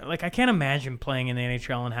awesome. Like, I can't imagine playing in the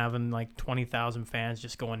NHL and having like 20,000 fans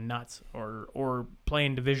just going nuts, or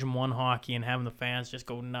playing Division I hockey and having the fans just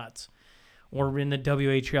go nuts, or in the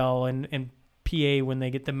WHL and PA when they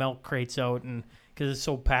get the milk crates out and because it's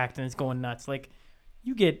so packed and it's going nuts. Like,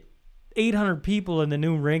 you get 800 people in the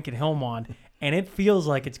new rink at Hillmont and it feels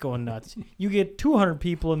like it's going nuts. You get 200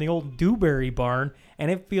 people in the old Dewberry barn and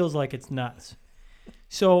it feels like it's nuts.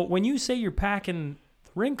 So when you say you're packing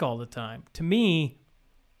rink all the time, to me,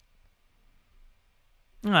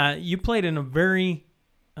 you played in a very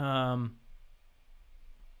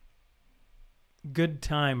good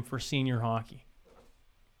time for senior hockey.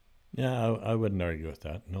 Yeah, I wouldn't argue with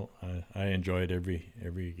that. No, I enjoyed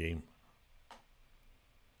every game.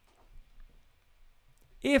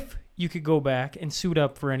 If you could go back and suit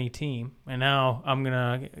up for any team, and now I'm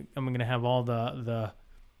gonna have all the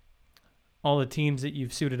teams that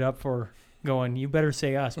you've suited up for going, you better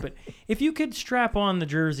say us. But if you could strap on the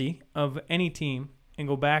jersey of any team and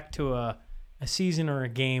go back to a season or a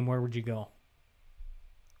game, where would you go?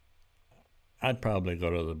 I'd probably go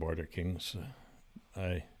to the Border Kings.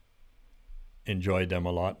 I enjoyed them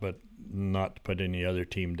a lot, but not to put any other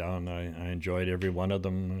team down. I enjoyed every one of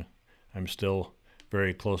them. I'm still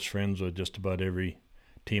very close friends with just about every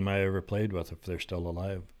team I ever played with, if they're still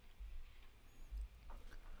alive.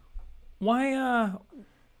 Why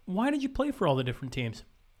did you play for all the different teams?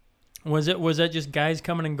 Was that just guys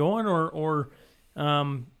coming and going, or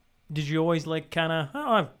did you always like kind of,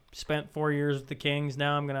 I've spent 4 years with the Kings,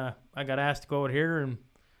 now I got asked to go out here? And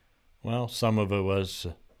well, some of it was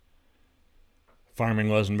farming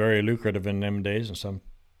wasn't very lucrative in them days, and some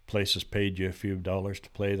places paid you a few dollars to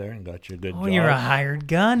play there and got you a good job. Oh, you're a hired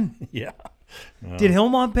gun. Yeah. Did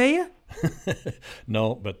Hillmont pay you?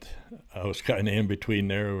 No, but I was kind of in between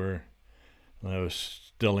there where I was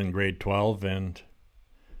still in grade 12, and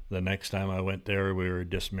the next time I went there, we were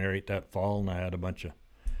just married that fall, and I had a bunch of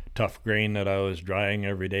tough grain that I was drying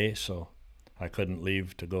every day, so I couldn't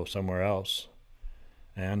leave to go somewhere else.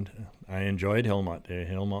 And I enjoyed Hillmont.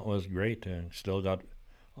 Hillmont was great. I still got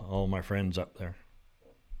all my friends up there.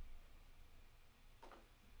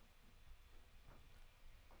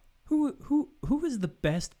 Who was the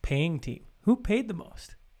best paying team? Who paid the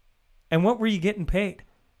most? And what were you getting paid?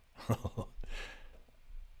 Well,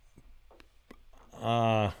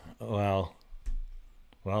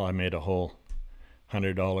 I made a whole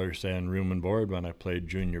 $100 and room and board when I played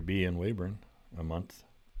Junior B in Weyburn a month.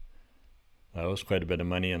 That was quite a bit of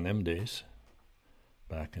money in them days,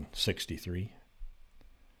 back in '63.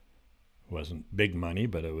 Wasn't big money,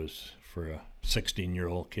 but it was for a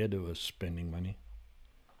 16-year-old kid. It was spending money.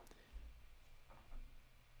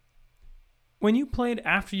 When you played,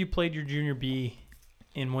 after you played your Junior B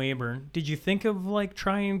in Weyburn, did you think of like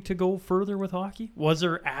trying to go further with hockey? Was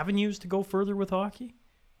there avenues to go further with hockey?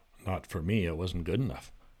 Not for me. It wasn't good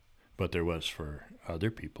enough. But there was for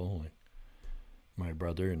other people. Like my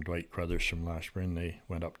brother and Dwight Crothers from Lashburn, they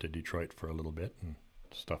went up to Detroit for a little bit and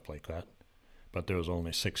stuff like that. But there was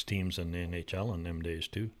only 6 teams in the NHL in them days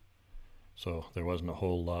too. So there wasn't a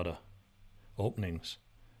whole lot of openings.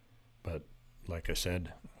 But like I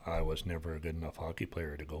said, I was never a good enough hockey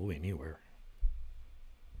player to go anywhere.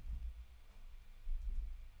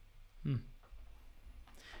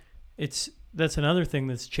 That's another thing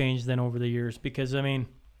that's changed then over the years, because I mean,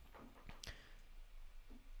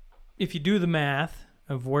 if you do the math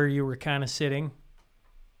of where you were kind of sitting,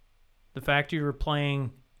 the fact you were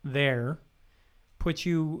playing there puts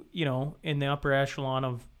you, in the upper echelon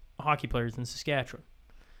of hockey players in Saskatchewan.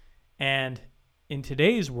 And in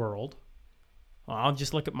today's world, well, I'll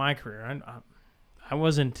just look at my career. I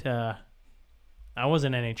wasn't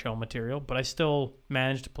NHL material, but I still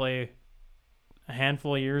managed to play a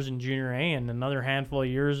handful of years in Junior A and another handful of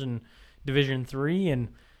years in Division III, and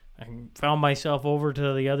I found myself over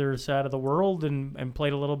to the other side of the world and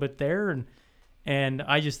played a little bit there, and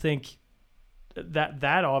I just think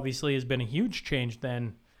that obviously has been a huge change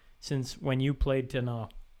then since when you played to now.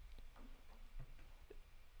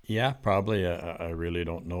 Yeah, probably. I really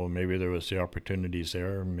don't know. Maybe there was the opportunities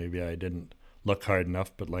there. Maybe I didn't look hard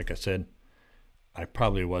enough. But like I said, I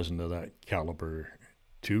probably wasn't of that caliber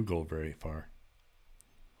to go very far.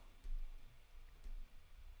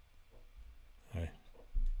 I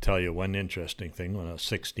tell you one interesting thing. When I was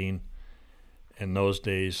 16, in those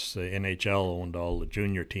days, the NHL owned all the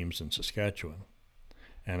junior teams in Saskatchewan.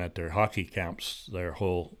 And at their hockey camps, their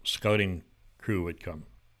whole scouting crew would come.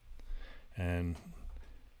 And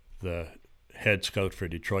the head scout for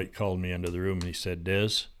Detroit called me into the room and he said,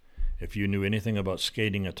 "Des, if you knew anything about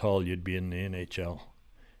skating at all, you'd be in the NHL."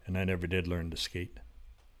 And I never did learn to skate.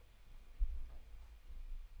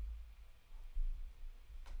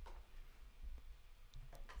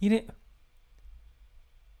 You didn't.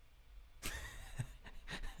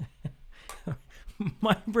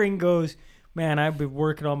 My brain goes, man, I've been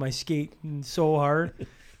working on my skating so hard.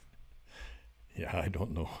 Yeah, I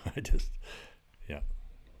don't know. Yeah.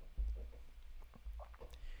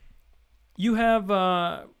 You have,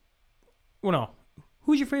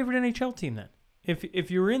 who's your favorite NHL team then?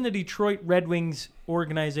 If you were in the Detroit Red Wings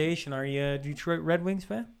organization, are you a Detroit Red Wings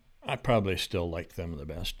fan? I probably still like them the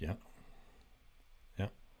best, yeah. Yeah.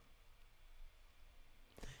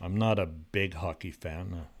 I'm not a big hockey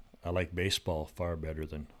fan. I like baseball far better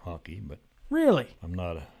than hockey, but really, I'm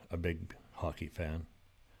not a big hockey fan.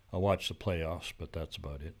 I watch the playoffs, but that's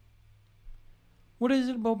about it. What is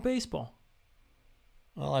it about baseball?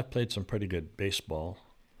 Well, I played some pretty good baseball.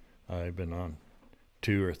 I've been on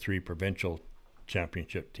 2 or 3 provincial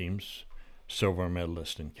championship teams, silver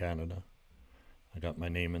medalist in Canada. I got my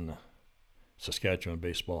name in the Saskatchewan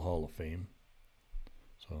Baseball Hall of Fame.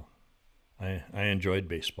 So I enjoyed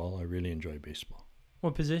baseball. I really enjoyed baseball.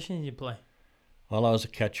 What position did you play? Well, I was a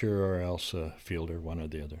catcher or else a fielder, one or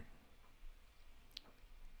the other.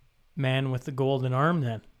 Man with the golden arm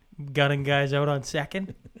then. Gutting guys out on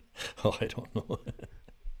second? Oh, I don't know.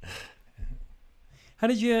 How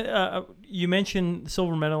did you mentioned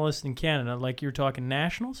silver medalist in Canada, like you're talking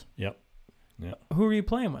nationals? Yep. Yeah. Who were you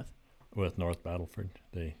playing with? With North Battleford.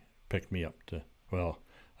 They picked me up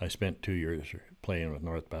I spent 2 years playing with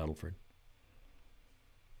North Battleford.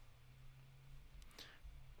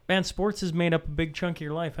 Man, sports has made up a big chunk of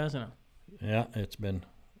your life, hasn't it? Yeah, it's been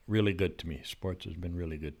really good to me. Sports has been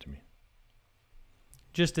really good to me.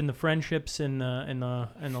 Just in the friendships and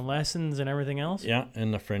the lessons and everything else? Yeah,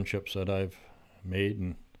 and the friendships that I've made,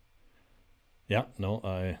 and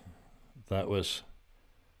that was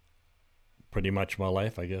pretty much my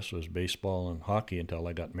life, I guess, was baseball and hockey until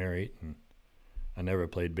I got married, and I never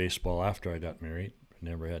played baseball after I got married.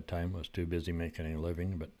 Never had time. I was too busy making a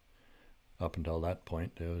living, but up until that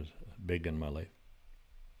point, it was big in my life.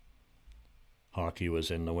 Hockey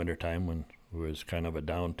was in the wintertime when it was kind of a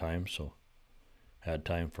downtime, so had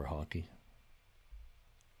time for hockey.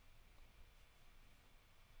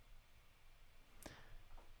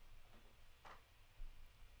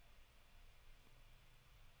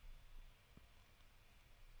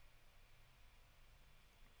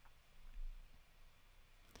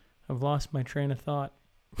 I've lost my train of thought.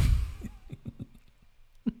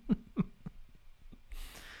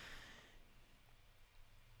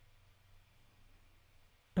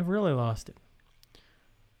 I've really lost it.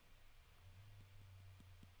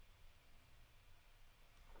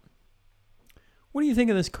 What do you think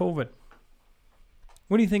of this COVID?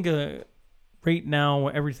 What do you think of right now,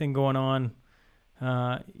 everything going on?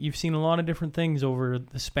 You've seen a lot of different things over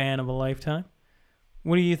the span of a lifetime.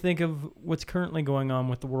 What do you think of what's currently going on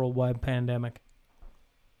with the worldwide pandemic?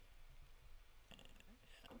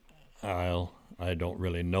 I don't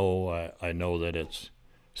really know. I know that it's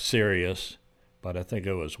serious, but I think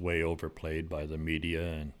it was way overplayed by the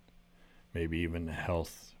media and maybe even the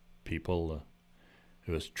health people.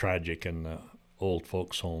 It was tragic in the old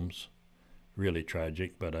folks' homes, really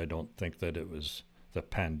tragic, but I don't think that it was the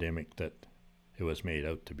pandemic that it was made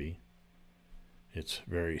out to be. It's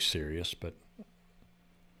very serious, but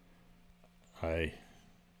I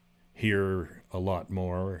hear a lot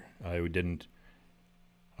more. I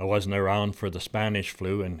wasn't around for the Spanish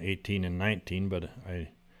flu in 18 and 19, but I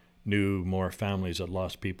knew more families that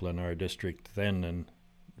lost people in our district then than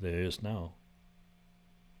there is now.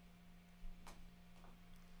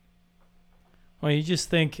 Well, you just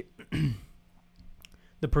think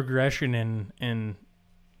the progression in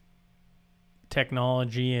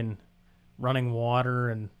technology and running water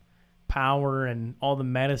and power and all the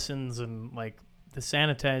medicines and like the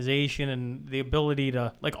sanitization and the ability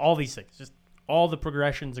to like all these things, just all the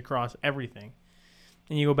progressions across everything.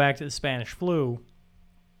 And you go back to the Spanish flu,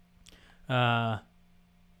 life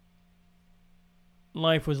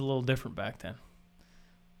was a little different back then.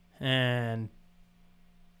 And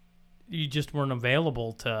you just weren't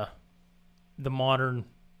available to the modern,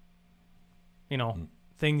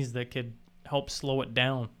 things that could help slow it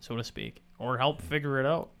down, so to speak, or help figure it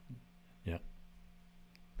out. Yeah.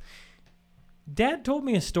 Dad told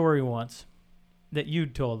me a story once that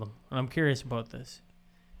you'd told him, and I'm curious about this.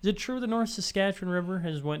 Is it true the North Saskatchewan River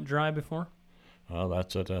has went dry before? Well,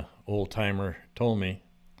 that's what an old-timer told me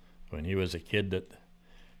when he was a kid, that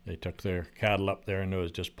they took their cattle up there and there was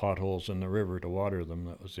just potholes in the river to water them.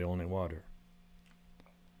 That was the only water.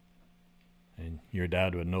 And your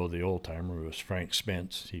dad would know the old-timer was Frank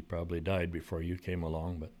Spence. He probably died before you came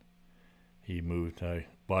along, but he moved. I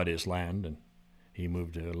bought his land, and he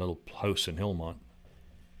moved to a little house in Hillmont.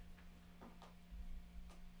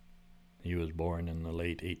 He was born in the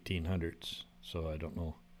late 1800s, so I don't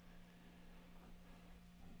know.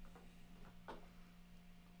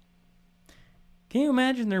 Can you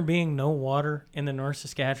imagine there being no water in the North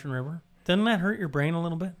Saskatchewan River? Doesn't that hurt your brain a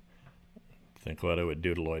little bit? Think what it would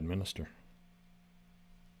do to Lloydminster.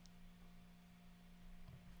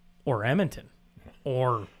 Or Edmonton.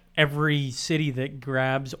 Or every city that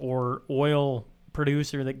grabs, or oil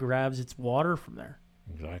producer that grabs its water from there.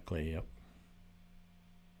 Exactly, yep.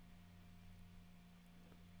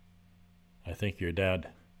 I think your dad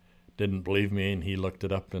didn't believe me, and he looked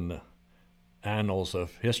it up in the annals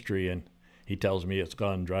of history, and he tells me it's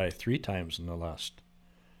gone dry 3 times in the last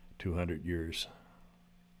 200 years.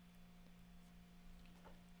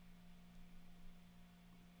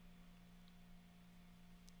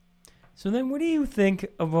 So then what do you think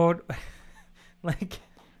about, like,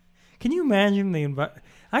 can you imagine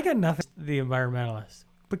I got nothing to the environmentalist,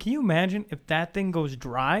 but can you imagine if that thing goes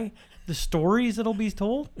dry, the stories that'll be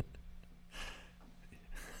told?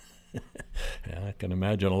 Yeah, I can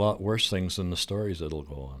imagine a lot worse things than the stories that'll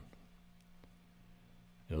go on.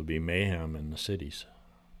 It'll be mayhem in the cities.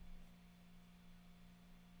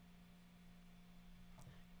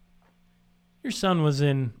 Your son was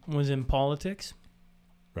in politics.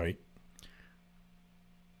 Right.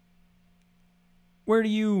 What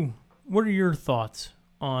are your thoughts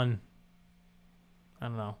on, I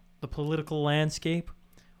don't know, the political landscape,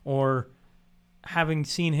 or having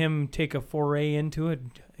seen him take a foray into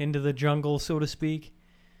the jungle, so to speak?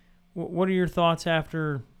 What are your thoughts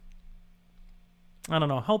after I don't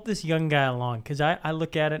know, help this young guy along, because I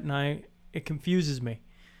look at it and it confuses me.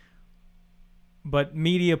 But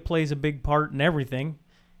media plays a big part in everything,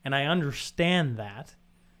 and I understand that.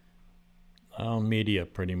 Media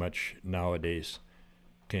pretty much nowadays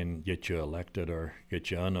can get you elected or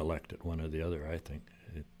get you unelected, one or the other, I think.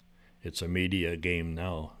 It's a media game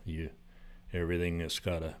now. Everything has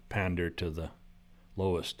got to pander to the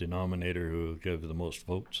lowest denominator who will give the most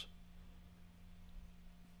votes.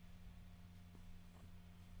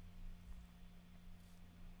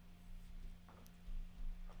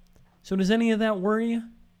 So does any of that worry you?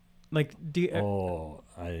 Like,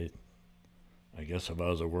 I guess if I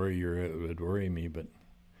was a worrier, it would worry me, but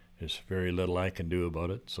there's very little I can do about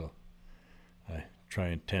it, so I try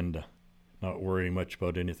and tend to not worry much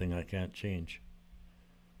about anything I can't change.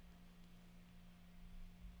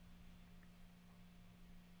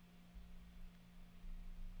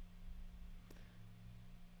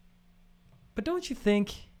 But don't you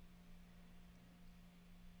think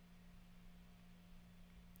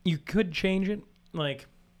you could change it? Like,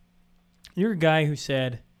 you're a guy who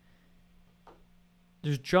said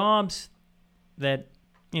there's jobs that,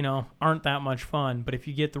 aren't that much fun, but if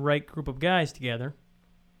you get the right group of guys together,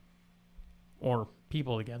 or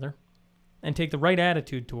people together, and take the right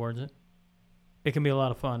attitude towards it, it can be a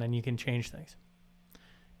lot of fun and you can change things.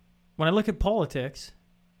 When I look at politics,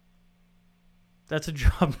 that's a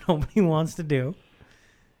job nobody wants to do.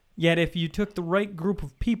 Yet if you took the right group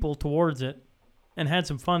of people towards it and had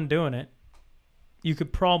some fun doing it, you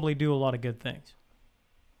could probably do a lot of good things.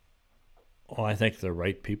 Well, I think the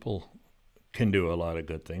right people can do a lot of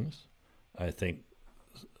good things. I think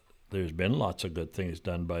there's been lots of good things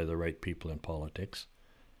done by the right people in politics.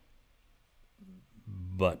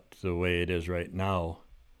 But the way it is right now,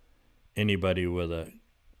 anybody with a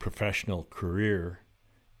professional career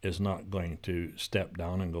is not going to step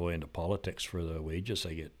down and go into politics for the wages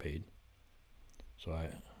they get paid. So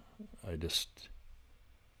I just,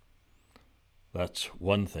 that's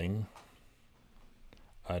one thing.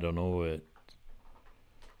 I don't know,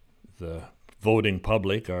 the voting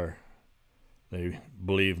public they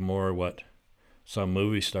believe more what some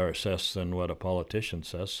movie star says than what a politician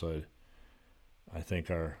says. So I think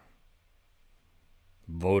our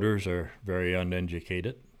voters are very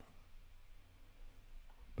uneducated.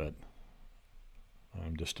 But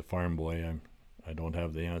I'm just a farm boy. I don't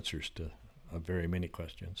have the answers to very many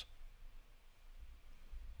questions.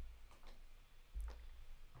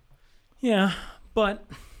 Yeah, but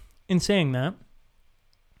in saying that,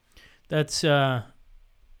 that's a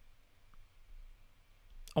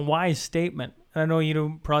wise statement. I know you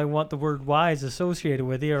don't probably want the word wise associated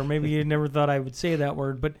with you, or maybe you never thought I would say that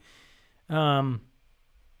word, but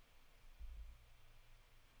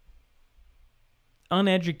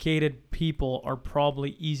uneducated people are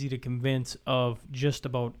probably easy to convince of just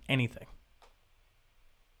about anything.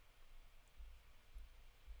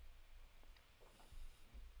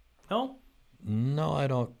 No? No, I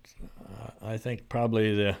don't. I think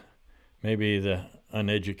probably maybe the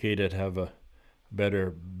uneducated have a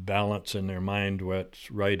better balance in their mind, what's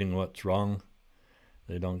right and what's wrong.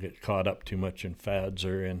 They don't get caught up too much in fads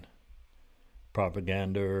or in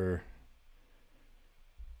propaganda, or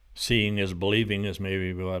seeing is believing is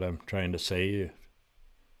maybe what I'm trying to say.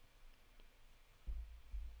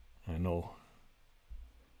 I know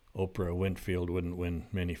Oprah Winfield wouldn't win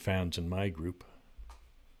many fans in my group.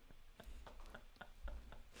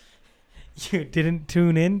 You didn't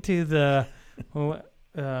tune into the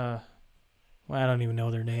I don't even know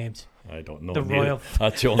their names. I don't know. The Royal.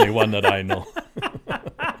 That's the only one that I know.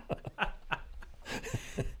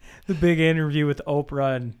 The big interview with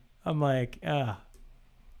Oprah, and I'm like, I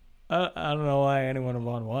don't know why anyone would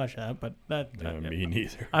want to watch that, but me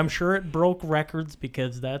neither. I'm sure it broke records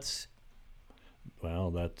because that's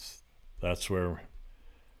where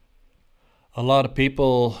a lot of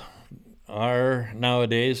people are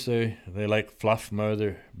nowadays. They like fluff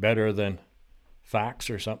better than facts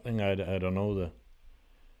or something. I don't know.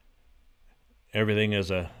 Everything is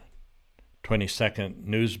a 20-second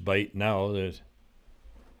news bite now.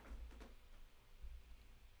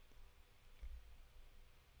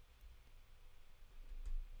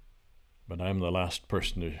 But I'm the last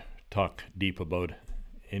person to talk deep about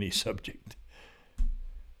any subject.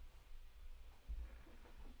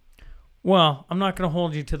 Well, I'm not going to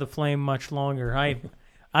hold you to the flame much longer. I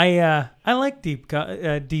like deep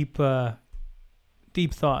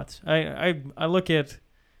thoughts. I look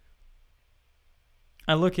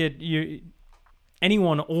at you,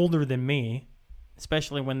 anyone older than me,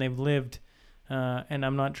 especially when they've lived. And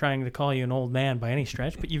I'm not trying to call you an old man by any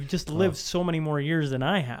stretch, but you've just lived so many more years than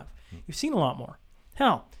I have. You've seen a lot more.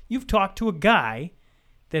 Hell, you've talked to a guy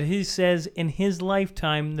that he says in his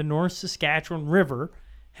lifetime the North Saskatchewan River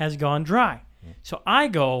has gone dry. So I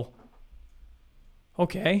go,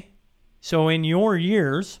 okay, so in your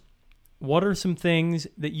years, what are some things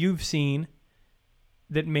that you've seen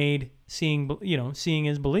that made seeing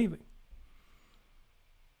is believing?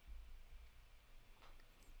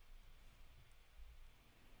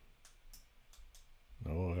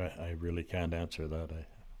 No, I really can't answer that.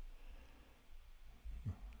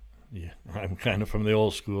 I'm kind of from the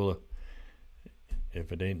old school.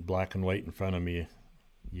 If it ain't black and white in front of me,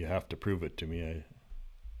 you have to prove it to me.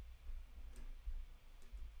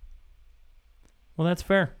 Well, that's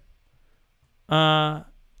fair. I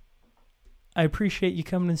appreciate you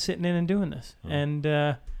coming and sitting in and doing this, and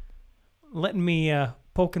letting me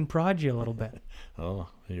poke and prod you a little bit. Oh,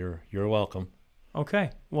 you're welcome.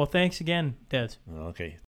 Okay. Well, thanks again, Des.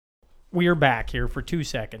 Okay. We are back here for 2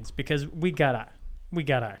 seconds because we gotta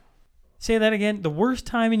say that again. The worst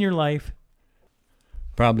time in your life.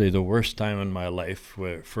 Probably the worst time in my life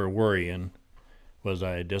for worrying was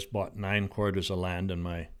I had just bought 9 quarters of land, and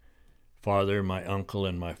my father, my uncle,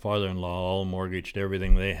 and my father-in-law all mortgaged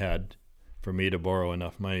everything they had for me to borrow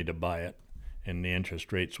enough money to buy it, and the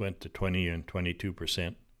interest rates went to 20 and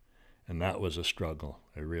 22%, and that was a struggle.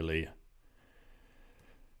 I really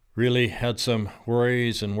had some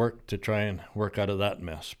worries and work to try and work out of that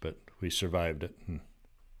mess, but we survived it, and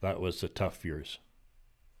that was the tough years.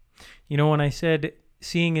 You know, when I said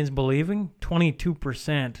seeing is believing,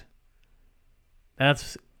 22%,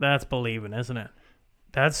 that's believing, isn't it?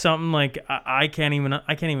 That's something like I can't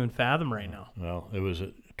even fathom right now. Well, it was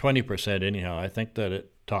 20% anyhow. I think that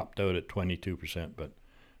it topped out at 22%, but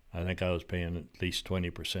I think I was paying at least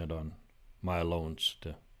 20% on my loans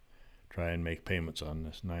to try and make payments on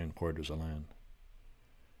this 9 quarters of land.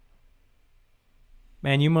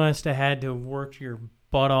 Man, you must have had to work your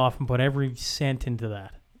butt off and put every cent into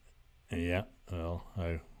that. Yeah, well,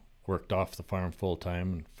 I worked off the farm full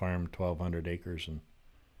time and farmed 1,200 acres and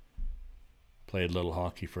played a little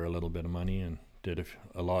hockey for a little bit of money and did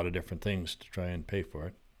a lot of different things to try and pay for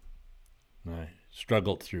it. And I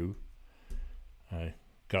struggled through. I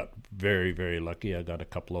got very, very lucky. I got a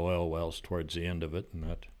couple of oil wells towards the end of it, and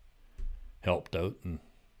that helped out, and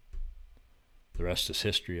the rest is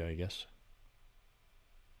history, I guess.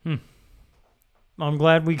 I'm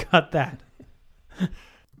glad we got that.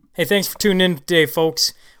 Hey, thanks for tuning in today,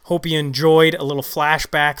 folks. Hope you enjoyed a little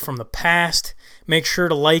flashback from the past. Make sure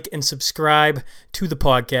to like and subscribe to the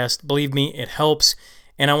podcast. Believe me, it helps.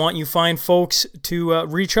 And I want you fine folks to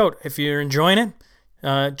reach out if you're enjoying it.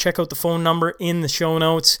 Check out the phone number in the show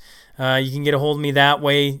notes. You can get a hold of me that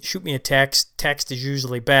way. Shoot me a text. Text is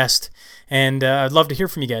usually best. And I'd love to hear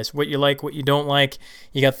from you guys. What you like, what you don't like.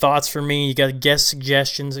 You got thoughts for me. You got guest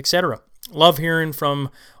suggestions, etc. Love hearing from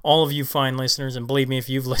all of you fine listeners, and believe me, if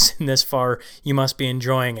you've listened this far, you must be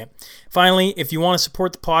enjoying it. Finally, if you want to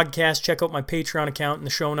support the podcast, check out my Patreon account in the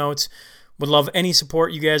show notes. Would love any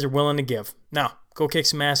support you guys are willing to give. Now, go kick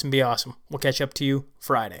some ass and be awesome. We'll catch up to you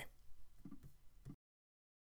Friday.